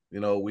 and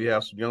we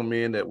have some young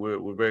men that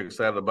we're very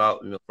excited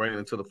about, bringing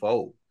into the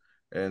fold.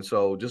 And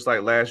so, just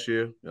like last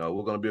year,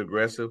 we're going to be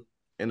aggressive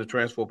in the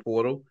transfer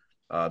portal.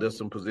 There's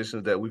some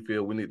positions that we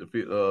feel we need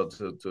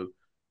to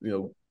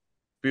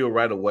fill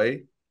right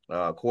away.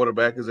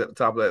 Quarterback is at the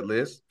top of that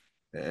list,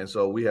 and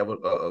so we have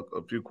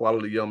a few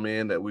quality young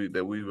men that we've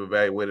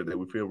evaluated that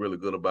we feel really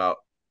good about.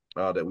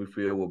 That we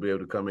feel will be able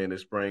to come in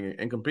this spring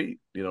and compete.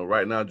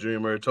 Right now, Junior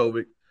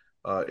Muratovic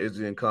is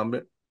the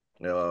incumbent,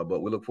 but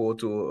we look forward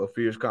to a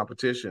fierce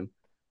competition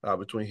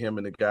between him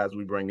and the guys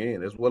we bring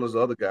in, as well as the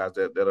other guys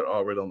that are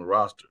already on the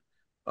roster.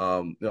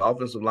 The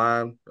offensive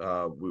line,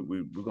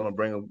 we're going to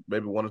bring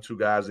maybe one or two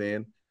guys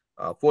in.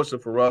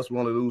 Fortunately for us, we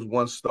only lose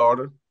one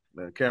starter,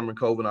 Cameron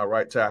Coven, our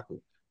right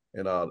tackle,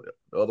 and the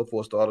other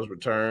four starters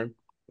return,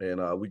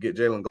 and we get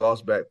Jalen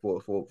Goss back for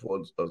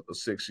a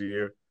 6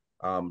 year.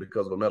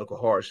 Because of a medical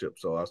hardship.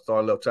 So our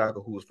starting left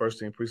tackle, who was first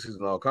team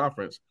preseason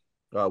all-conference,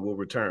 will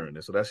return,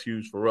 and so that's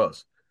huge for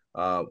us.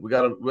 We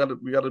got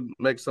to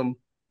make some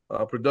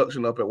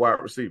production up at wide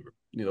receiver.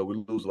 We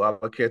lose a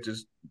lot of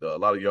catches, a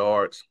lot of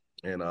yards,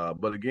 and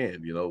but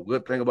again,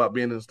 good thing about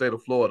being in the state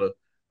of Florida,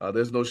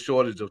 there's no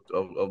shortage of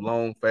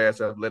long,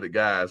 fast, athletic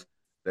guys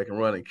that can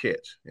run and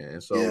catch,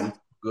 and so we're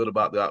good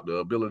about the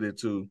ability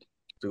to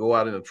go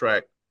out and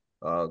attract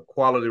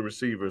quality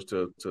receivers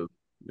to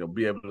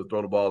be able to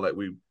throw the ball like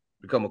we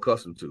become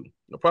accustomed to.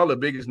 Probably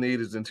the biggest need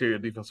is the interior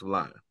defensive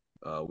line.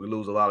 We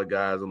lose a lot of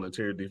guys on the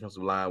interior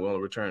defensive line. We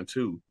only return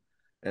 2.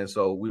 And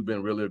so we've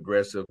been really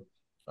aggressive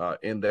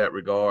in that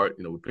regard.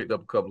 We picked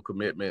up a couple of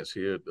commitments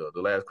here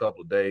the last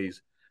couple of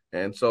days.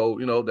 And so,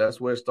 that's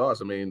where it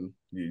starts. I mean,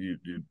 you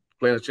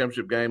playing a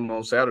championship game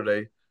on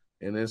Saturday,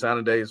 and then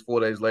signing day is 4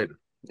 days later.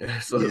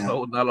 So there's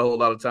not a whole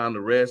lot of time to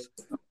rest.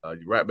 You're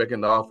right back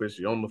in the office.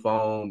 You're on the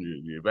phone.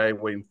 You're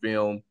evaluating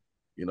film,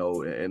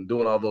 and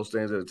doing all those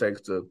things that it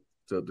takes to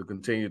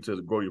continue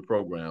to grow your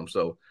program.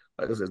 So,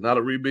 like I said, it's not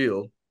a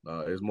rebuild.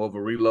 It's more of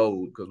a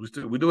reload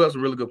because we do have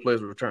some really good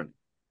players returning.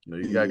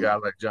 You got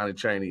guys like Johnny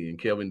Chaney and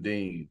Kelvin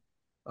Dean,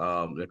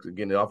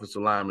 again, the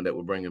offensive lineman that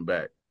we're bringing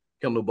back,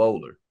 Kendall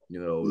Bowler,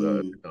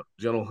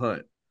 General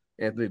Hunt,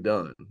 Anthony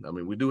Dunn. I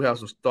mean, we do have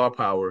some star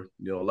power.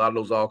 A lot of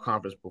those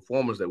all-conference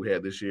performers that we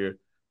had this year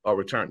are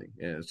returning.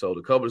 And so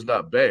the cupboard's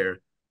not bare.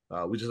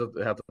 We just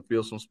have to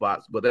fill some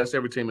spots. But that's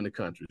every team in the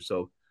country.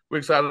 So we're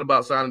excited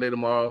about signing day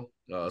tomorrow,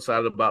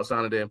 excited about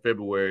signing day in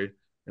February,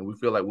 and we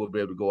feel like we'll be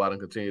able to go out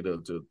and continue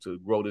to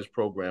grow this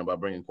program by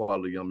bringing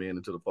quality young men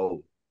into the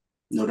fold.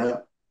 No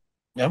doubt.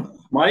 Yep.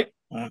 Mike?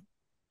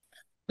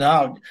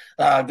 No,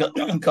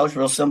 Coach,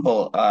 real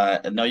simple.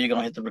 I know you're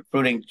going to hit the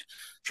recruiting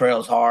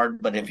trails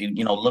hard, but if you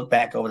look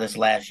back over this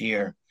last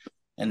year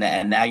and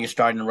now you're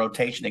starting the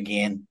rotation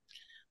again,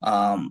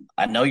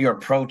 I know your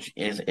approach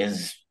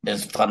is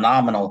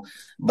phenomenal,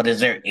 but is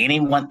there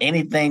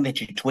anything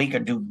that you tweak or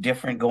do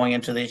different going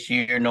into this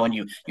year, knowing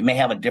you may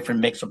have a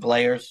different mix of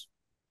players?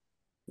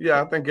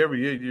 Yeah, I think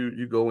every year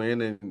you go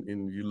in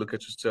and you look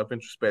at yourself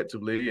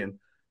introspectively and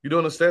you do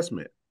an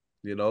assessment.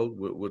 We're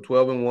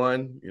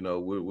 12-1.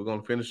 We're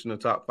going to finish in the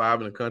top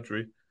 5 in the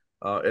country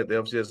at the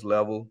FCS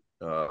level.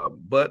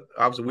 But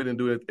obviously we didn't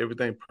do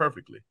everything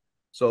perfectly.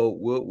 So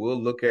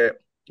we'll look at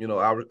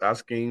our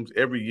schemes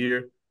every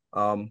year.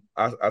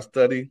 I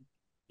study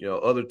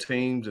other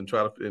teams and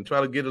try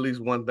to get at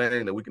least one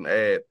thing that we can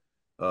add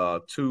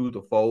to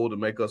the fold to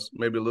make us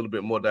maybe a little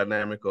bit more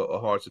dynamic or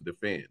hard to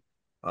defend.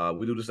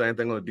 We do the same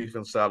thing on the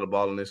defense side of the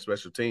ball in this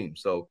special team.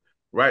 So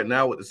right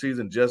now with the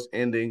season just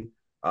ending,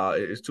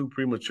 it's too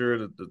premature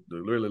to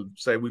really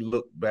say we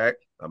look back.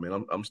 I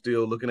mean, I'm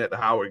still looking at the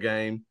Howard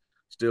game,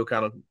 still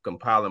kind of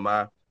compiling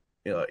my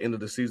end of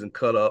the season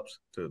cut-ups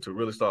to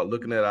really start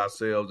looking at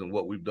ourselves and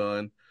what we've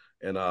done.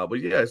 And but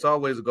yeah, it's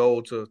always a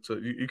goal to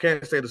you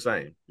can't stay the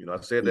same. I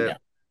said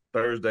that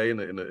Thursday in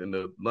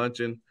the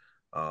luncheon.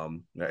 I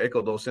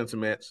echo those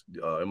sentiments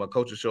in my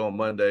coach's show on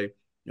Monday.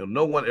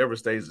 No one ever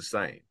stays the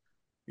same.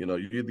 You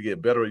either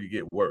get better or you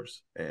get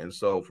worse. And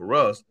so for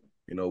us,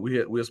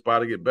 we aspire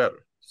to get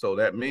better. So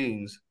that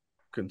means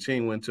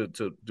continuing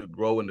to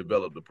grow and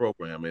develop the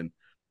program. And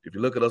if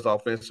you look at us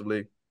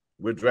offensively,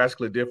 we're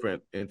drastically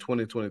different in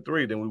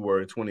 2023 than we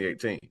were in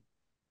 2018,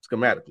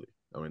 schematically.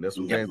 I mean, that's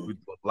some things we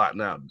do a lot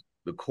now.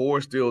 The core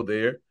is still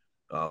there.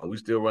 We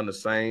still run the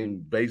same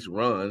base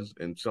runs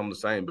and some of the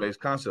same base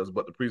concepts,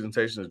 but the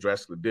presentation is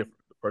drastically different.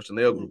 The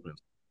personnel groupings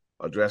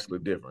are drastically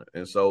different.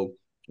 And so,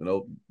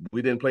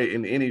 we didn't play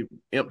in any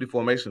empty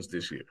formations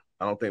this year.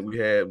 I don't think we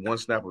had one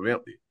snap of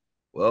empty.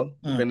 Well,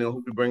 depending on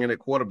who we bring in at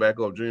quarterback,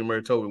 or if Junior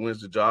Muratovic wins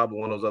the job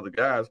or one of those other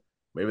guys,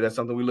 maybe that's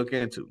something we look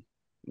into.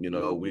 We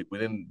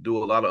didn't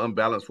do a lot of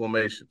unbalanced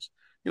formations.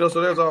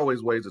 So there's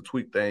always ways to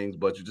tweak things,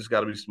 but you just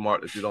got to be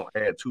smart that you don't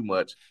add too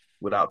much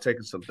without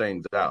taking some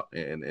things out.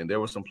 And there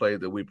were some plays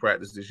that we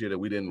practiced this year that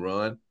we didn't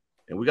run,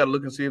 and we got to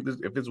look and see if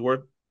it's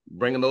worth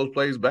bringing those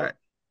plays back.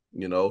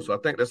 So I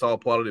think that's all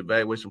part of the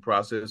evaluation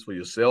process for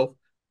yourself.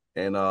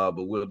 And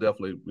but we'll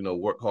definitely,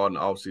 work hard in the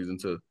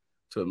offseason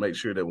to make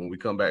sure that when we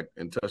come back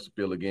and touch the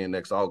field again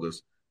next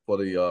August for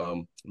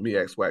the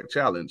MEAC SWAC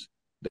Challenge,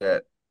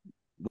 that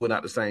we're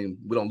not the same.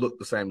 We don't look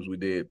the same as we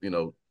did, 3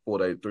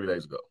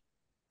 days ago.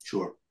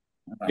 Sure.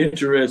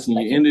 Interesting.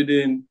 You ended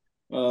in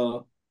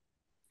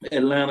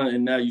Atlanta,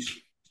 and now you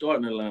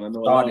starting in Atlanta. I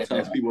know a lot of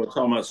times people are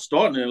talking about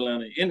starting in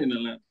Atlanta, ending in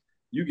Atlanta.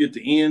 You get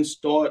to end,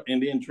 start,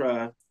 and then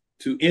try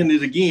to end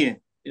it again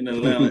in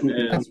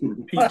Atlanta as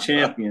repeat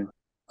champion,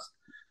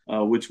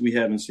 which we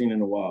haven't seen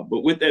in a while.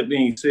 But with that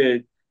being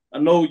said, I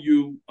know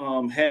you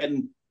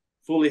hadn't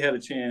fully had a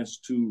chance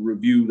to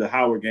review the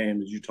Howard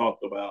game as you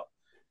talked about,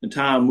 and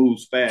time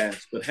moves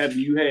fast. But have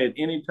you had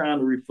any time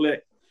to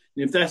reflect?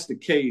 And if that's the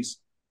case,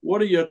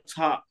 what are your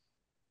top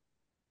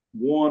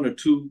 1 or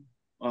 2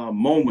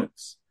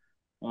 moments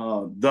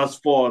thus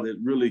far that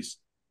really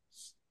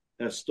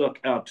has stuck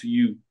out to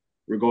you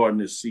regarding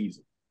this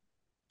season?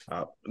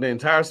 The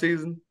entire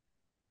season?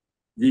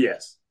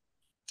 Yes.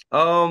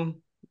 Obviously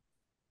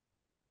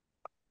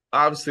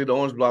the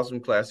Orange Blossom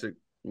Classic,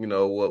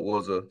 what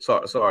was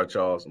sorry,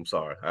 Charles, I'm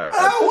sorry.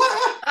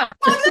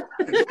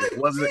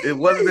 It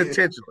wasn't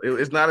intentional.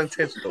 It's not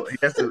intentional.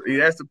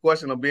 He asked the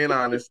question of being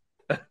honest.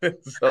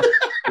 So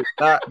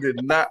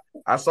did not.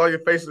 I saw your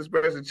facial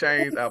expression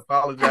change. I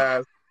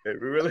apologize. It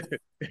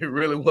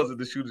really wasn't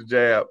to shoot a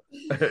jab.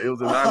 It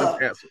was an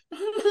honest answer.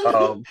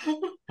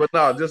 But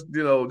no, just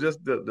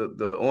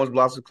the Orange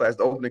Blossom Classic,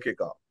 the opening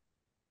kickoff.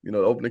 The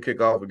opening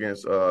kickoff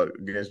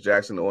against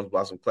Jackson, the Orange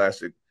Blossom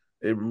Classic.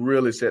 It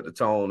really set the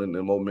tone and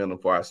the momentum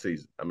for our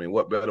season. I mean,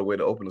 what better way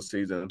to open the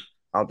season?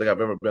 I don't think I've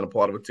ever been a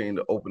part of a team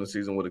to open the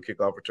season with a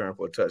kickoff return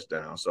for a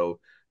touchdown. So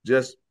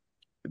just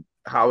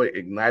how it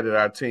ignited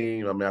our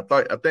team. I mean, I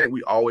think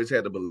we always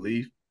had the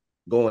belief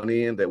going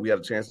in that we had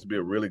a chance to be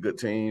a really good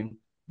team,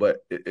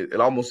 but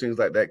it almost seems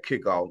like that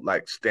kickoff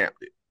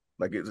stamped it.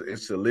 Like it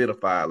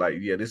solidified. Like,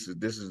 yeah, this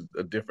is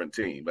a different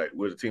team. Like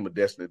we're the team of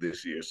destiny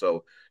this year.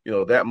 So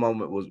that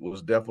moment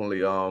was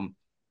definitely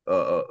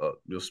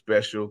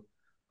special.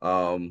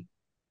 The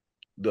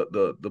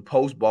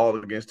post ball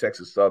against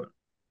Texas Southern,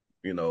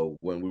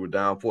 when we were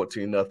down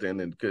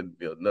 14-0 and couldn't,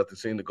 nothing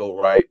seemed to go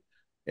right.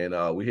 And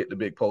we hit the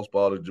big post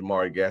ball to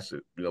Jamari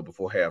Gassett,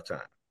 before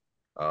halftime.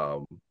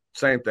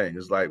 Same thing.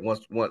 It's like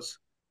once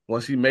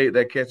he made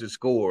that catch and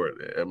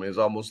scored, I mean, it's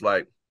almost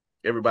like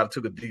everybody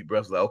took a deep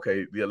breath. Like,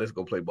 okay, yeah, let's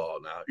go play ball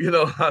now.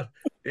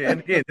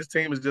 And again, this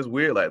team is just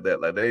weird like that.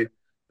 Like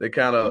they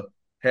kind of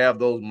have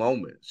those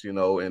moments,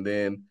 and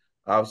then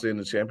obviously in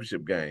the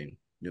championship game,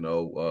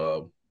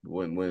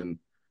 when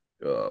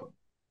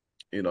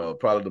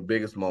probably the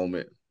biggest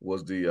moment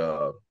was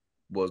the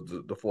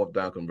fourth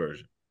down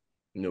conversion.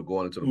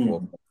 Going into the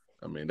fourth.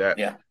 I mean,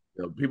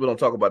 people don't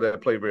talk about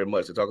that play very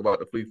much. They talk about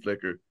the flea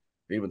flicker.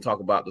 They even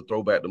talk about the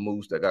throwback to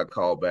Moose that got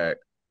called back.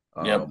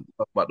 Talk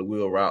about the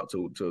wheel route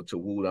to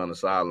Wu down the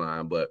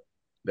sideline. But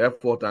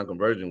that fourth down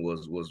conversion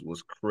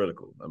was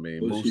critical. I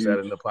mean, Moose sat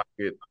in the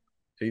pocket.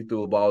 He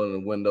threw a ball in the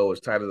window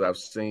as tight as I've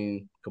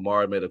seen.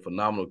 Kamara made a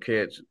phenomenal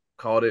catch,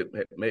 caught it,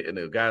 and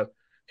the guy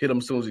hit him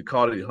as soon as he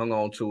caught it. He hung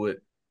on to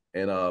it,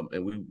 and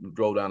we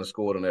drove down and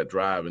scored on that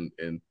drive and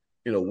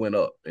went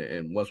up.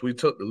 And once we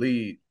took the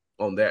lead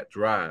on that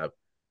drive,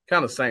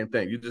 kind of same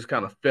thing. You just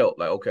kind of felt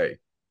like, okay,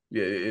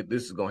 yeah,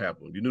 this is going to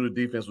happen. You knew the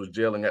defense was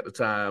gelling at the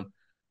time.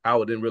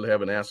 Howard didn't really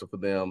have an answer for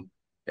them.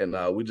 And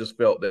we just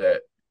felt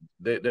that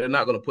they're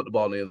not going to put the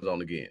ball in the end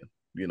zone again,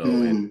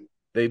 and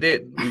they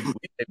didn't. We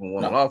even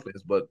won on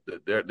offense, but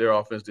their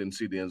offense didn't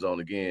see the end zone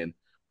again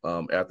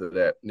after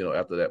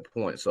that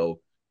point. So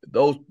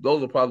those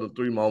are probably the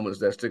 3 moments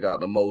that stick out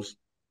the most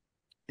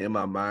in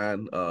my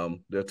mind. There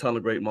are a ton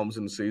of great moments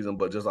in the season,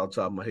 but just off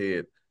the top of my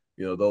head,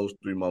 those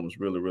 3 moments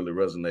really, really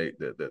resonate.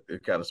 That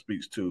it kind of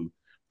speaks to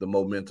the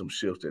momentum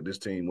shift that this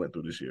team went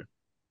through this year.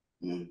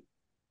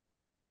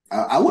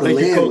 I would have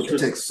led with the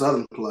Texas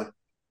Southern play.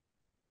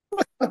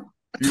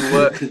 You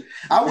what?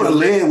 I would have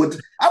led with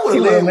the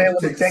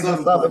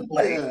Texas Southern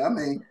play. Yeah, I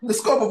mean, the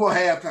score before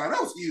halftime,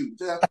 that was huge.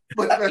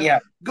 But yeah,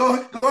 go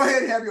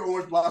ahead and have your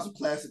Orange Blossom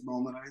Classic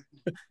moment.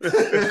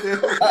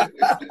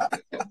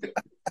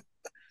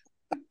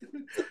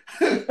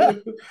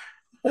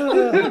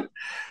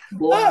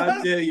 Boy, I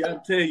tell you,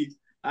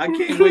 I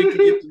can't wait to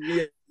get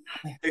to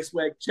the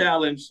SWAC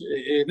Challenge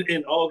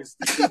in August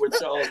to see where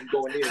Charles is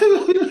going in.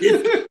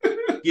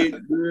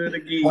 Get good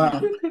again. Wow.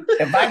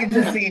 If I could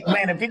just see,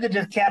 man, if you could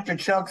just capture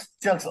Chuck's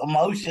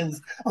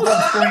emotions on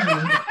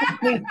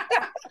screen.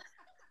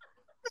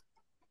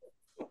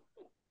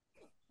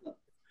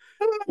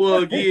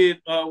 Well,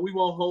 again, we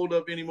won't hold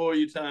up any more of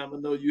your time. I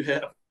know you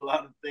have a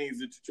lot of things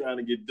that you're trying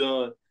to get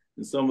done,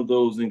 and some of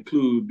those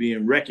include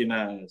being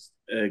recognized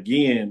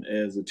again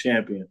as a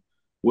champion.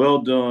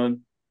 Well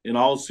done. In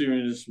all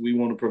seriousness, we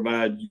want to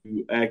provide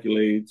you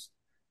accolades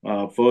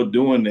for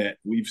doing that.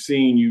 We've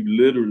seen you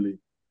literally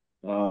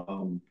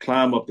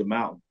climb up the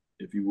mountain,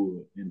 if you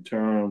would, in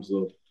terms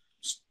of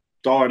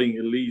starting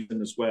at least in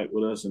the SWAC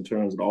with us in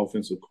terms of the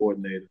offensive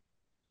coordinator.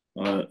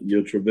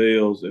 your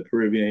travails at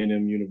Prairie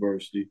A&M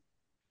University,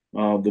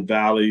 the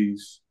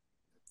valleys,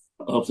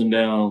 ups and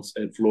downs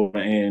at Florida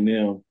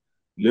A&M,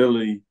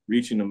 literally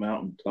reaching the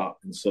mountaintop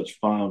in such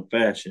fine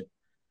fashion.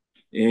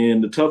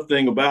 And the tough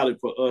thing about it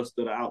for us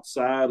that are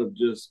outside of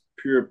just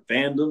pure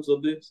fandoms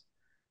of this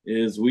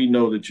is we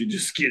know that you're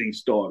just getting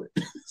started.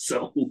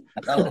 So we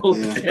got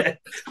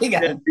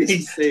to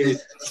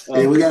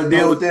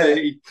deal with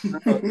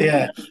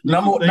that.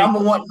 Number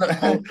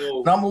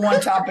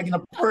one topic in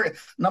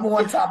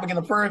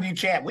the Purview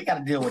chat. We got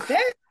to deal with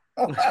that.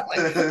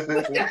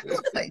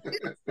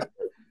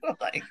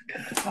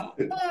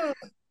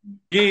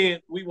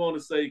 Again, we want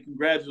to say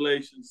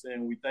congratulations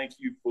and we thank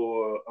you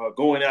for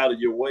going out of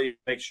your way to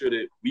make sure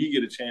that we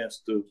get a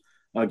chance to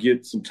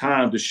get some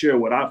time to share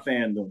with our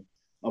fandom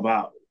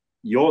about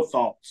your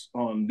thoughts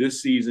on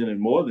this season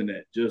and more than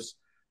that, just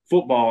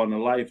football and the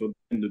life of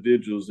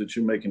individuals that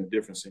you're making a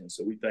difference in.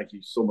 So we thank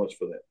you so much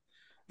for that.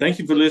 Thank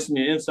you for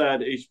listening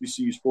inside the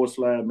HBCU Sports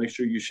Lab. Make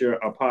sure you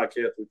share our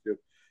podcast with your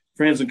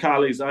friends and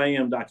colleagues. I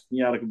am Dr.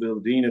 Kenyatta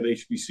Cavil, Dean of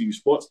HBCU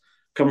Sports,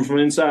 coming from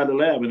inside the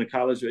lab in the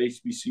College of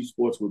HBCU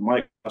Sports with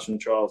Mike Washington,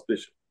 Charles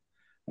Bishop.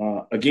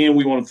 Again,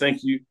 we want to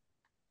thank you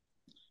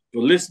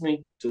for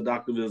listening to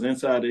Dr. Ville's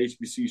Inside the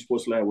HBCU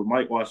Sports Lab with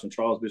Mike Washington,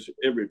 Charles Bishop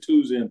every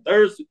Tuesday and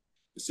Thursday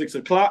at 6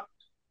 o'clock.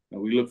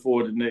 And we look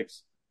forward to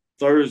next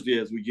Thursday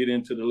as we get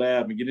into the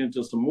lab and get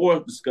into some more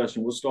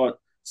discussion. We'll start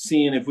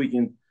seeing if we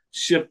can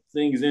shift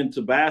things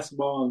into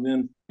basketball. And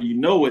then, you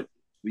know it,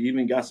 we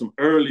even got some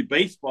early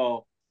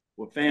baseball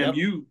where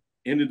FAMU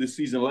ended the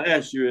season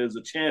last year as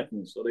a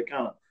champion. So they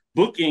kind of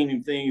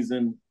bookending things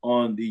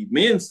on the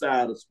men's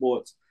side of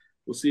sports.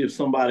 We'll see if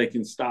somebody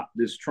can stop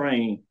this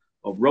train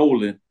of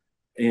rolling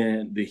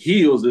and the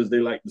heels, as they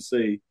like to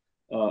say,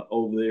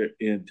 over there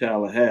in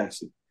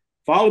Tallahassee.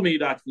 Follow me,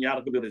 Dr.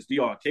 Kenyatta Cavil. It's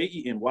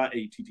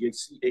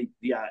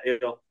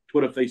DrKenyattachCavil,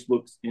 Twitter,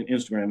 Facebook, and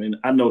Instagram. And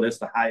I know that's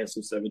the highest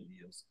of 7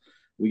 years.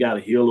 We got a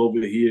hill over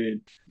here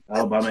in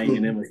Alabama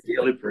A&M, a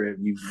hill at Prairie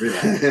View.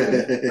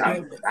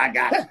 I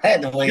got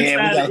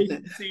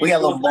it. We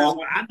got a little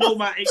ball. I know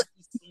my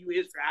HBCU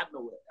history. I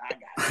know it. I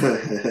got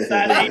it.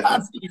 Inside the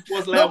HBCU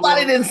Sports Lab.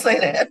 Nobody didn't say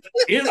that.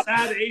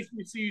 Inside the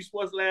HBCU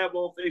Sports Lab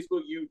on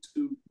Facebook,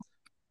 YouTube.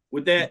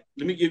 With that,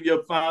 let me give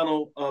you a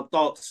final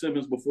thought,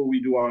 Simmons, before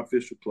we do our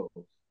official close.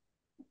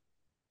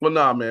 Well,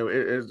 no, man,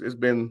 it's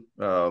been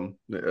an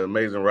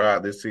amazing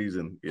ride this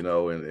season, you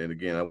know, and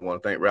again, I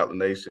want to thank Rattler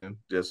Nation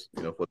just,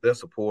 you know, for their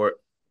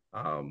support.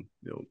 You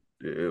know,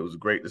 it was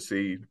great to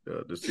see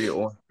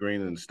orange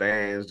green in the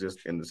stands,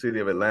 just in the city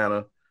of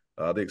Atlanta.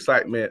 The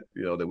excitement,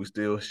 you know, that we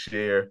still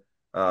share,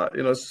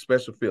 you know, it's a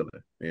special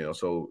feeling, you know.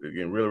 So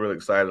again, really, really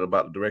excited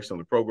about the direction of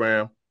the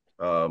program.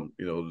 You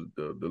know,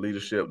 the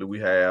leadership that we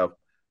have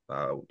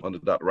under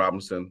Dr.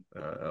 Robinson,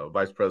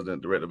 Vice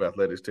President, Director of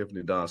Athletics,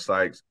 Tiffany Don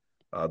Sykes,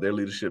 their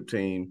leadership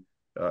team.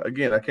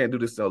 Again, I can't do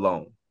this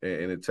alone,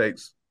 and it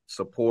takes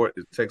support.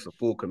 It takes a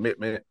full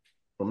commitment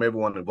from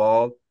everyone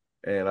involved,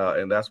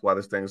 and that's why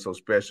this thing is so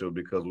special,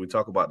 because when we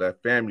talk about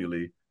that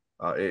family,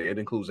 it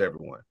includes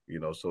everyone. You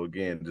know, so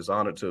again, just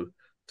honored to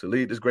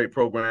lead this great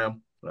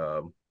program.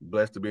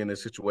 Blessed to be in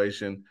this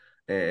situation,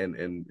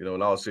 and you know,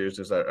 in all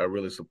seriousness, I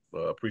really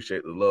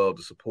appreciate the love,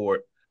 the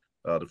support,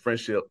 the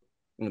friendship,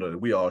 you know, that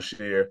we all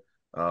share.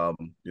 You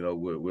know,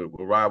 we're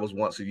rivals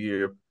once a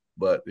year,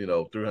 but, you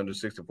know,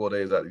 364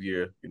 days out of the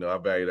year, you know, I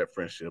value that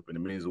friendship, and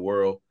it means the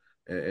world.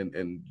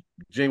 And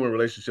genuine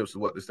relationships is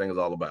what this thing is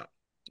all about.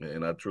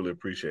 And I truly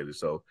appreciate it.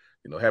 So,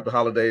 you know, happy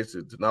holidays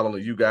to not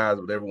only you guys,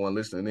 but everyone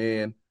listening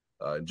in.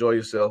 Enjoy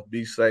yourself.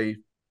 Be safe.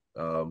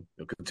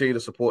 Continue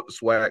to support the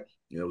SWAC.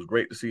 You know, it was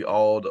great to see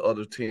all the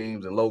other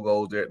teams and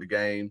logos there at the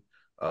game.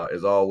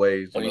 As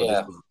always, you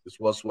know, this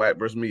was SWAC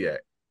versus MEAC.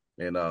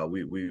 And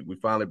we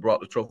finally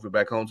brought the trophy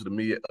back home to the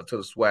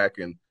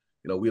SWAC, and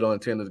you know, we don't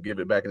intend to give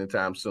it back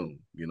anytime soon.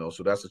 You know,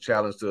 so that's a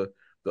challenge to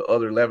the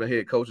other 11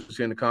 head coaches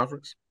here in the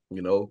conference.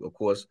 You know, of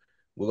course,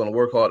 we're going to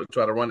work hard to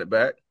try to run it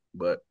back.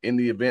 But in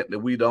the event that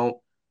we don't,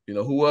 you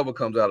know, whoever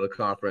comes out of the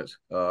conference,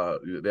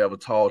 they have a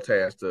tall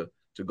task to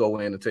go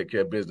in and take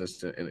care of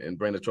business and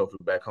bring the trophy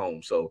back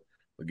home. So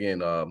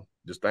again,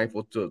 just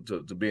thankful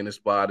to be in this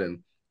spot,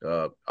 and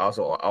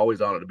also always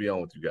honored to be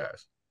on with you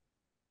guys.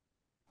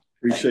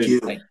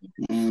 Appreciate it.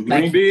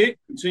 Dream big.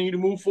 Continue to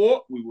move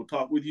forward. We will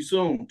talk with you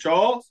soon.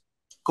 Charles?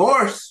 Of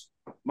course.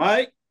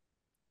 Mike?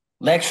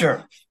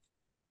 Lecture.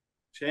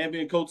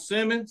 Champion Coach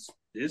Simmons?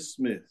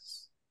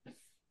 Dismiss.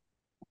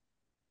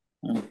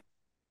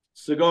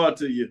 Cigar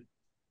to you.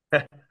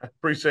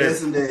 Appreciate it.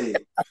 Yes,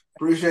 indeed.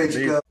 Appreciate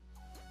you,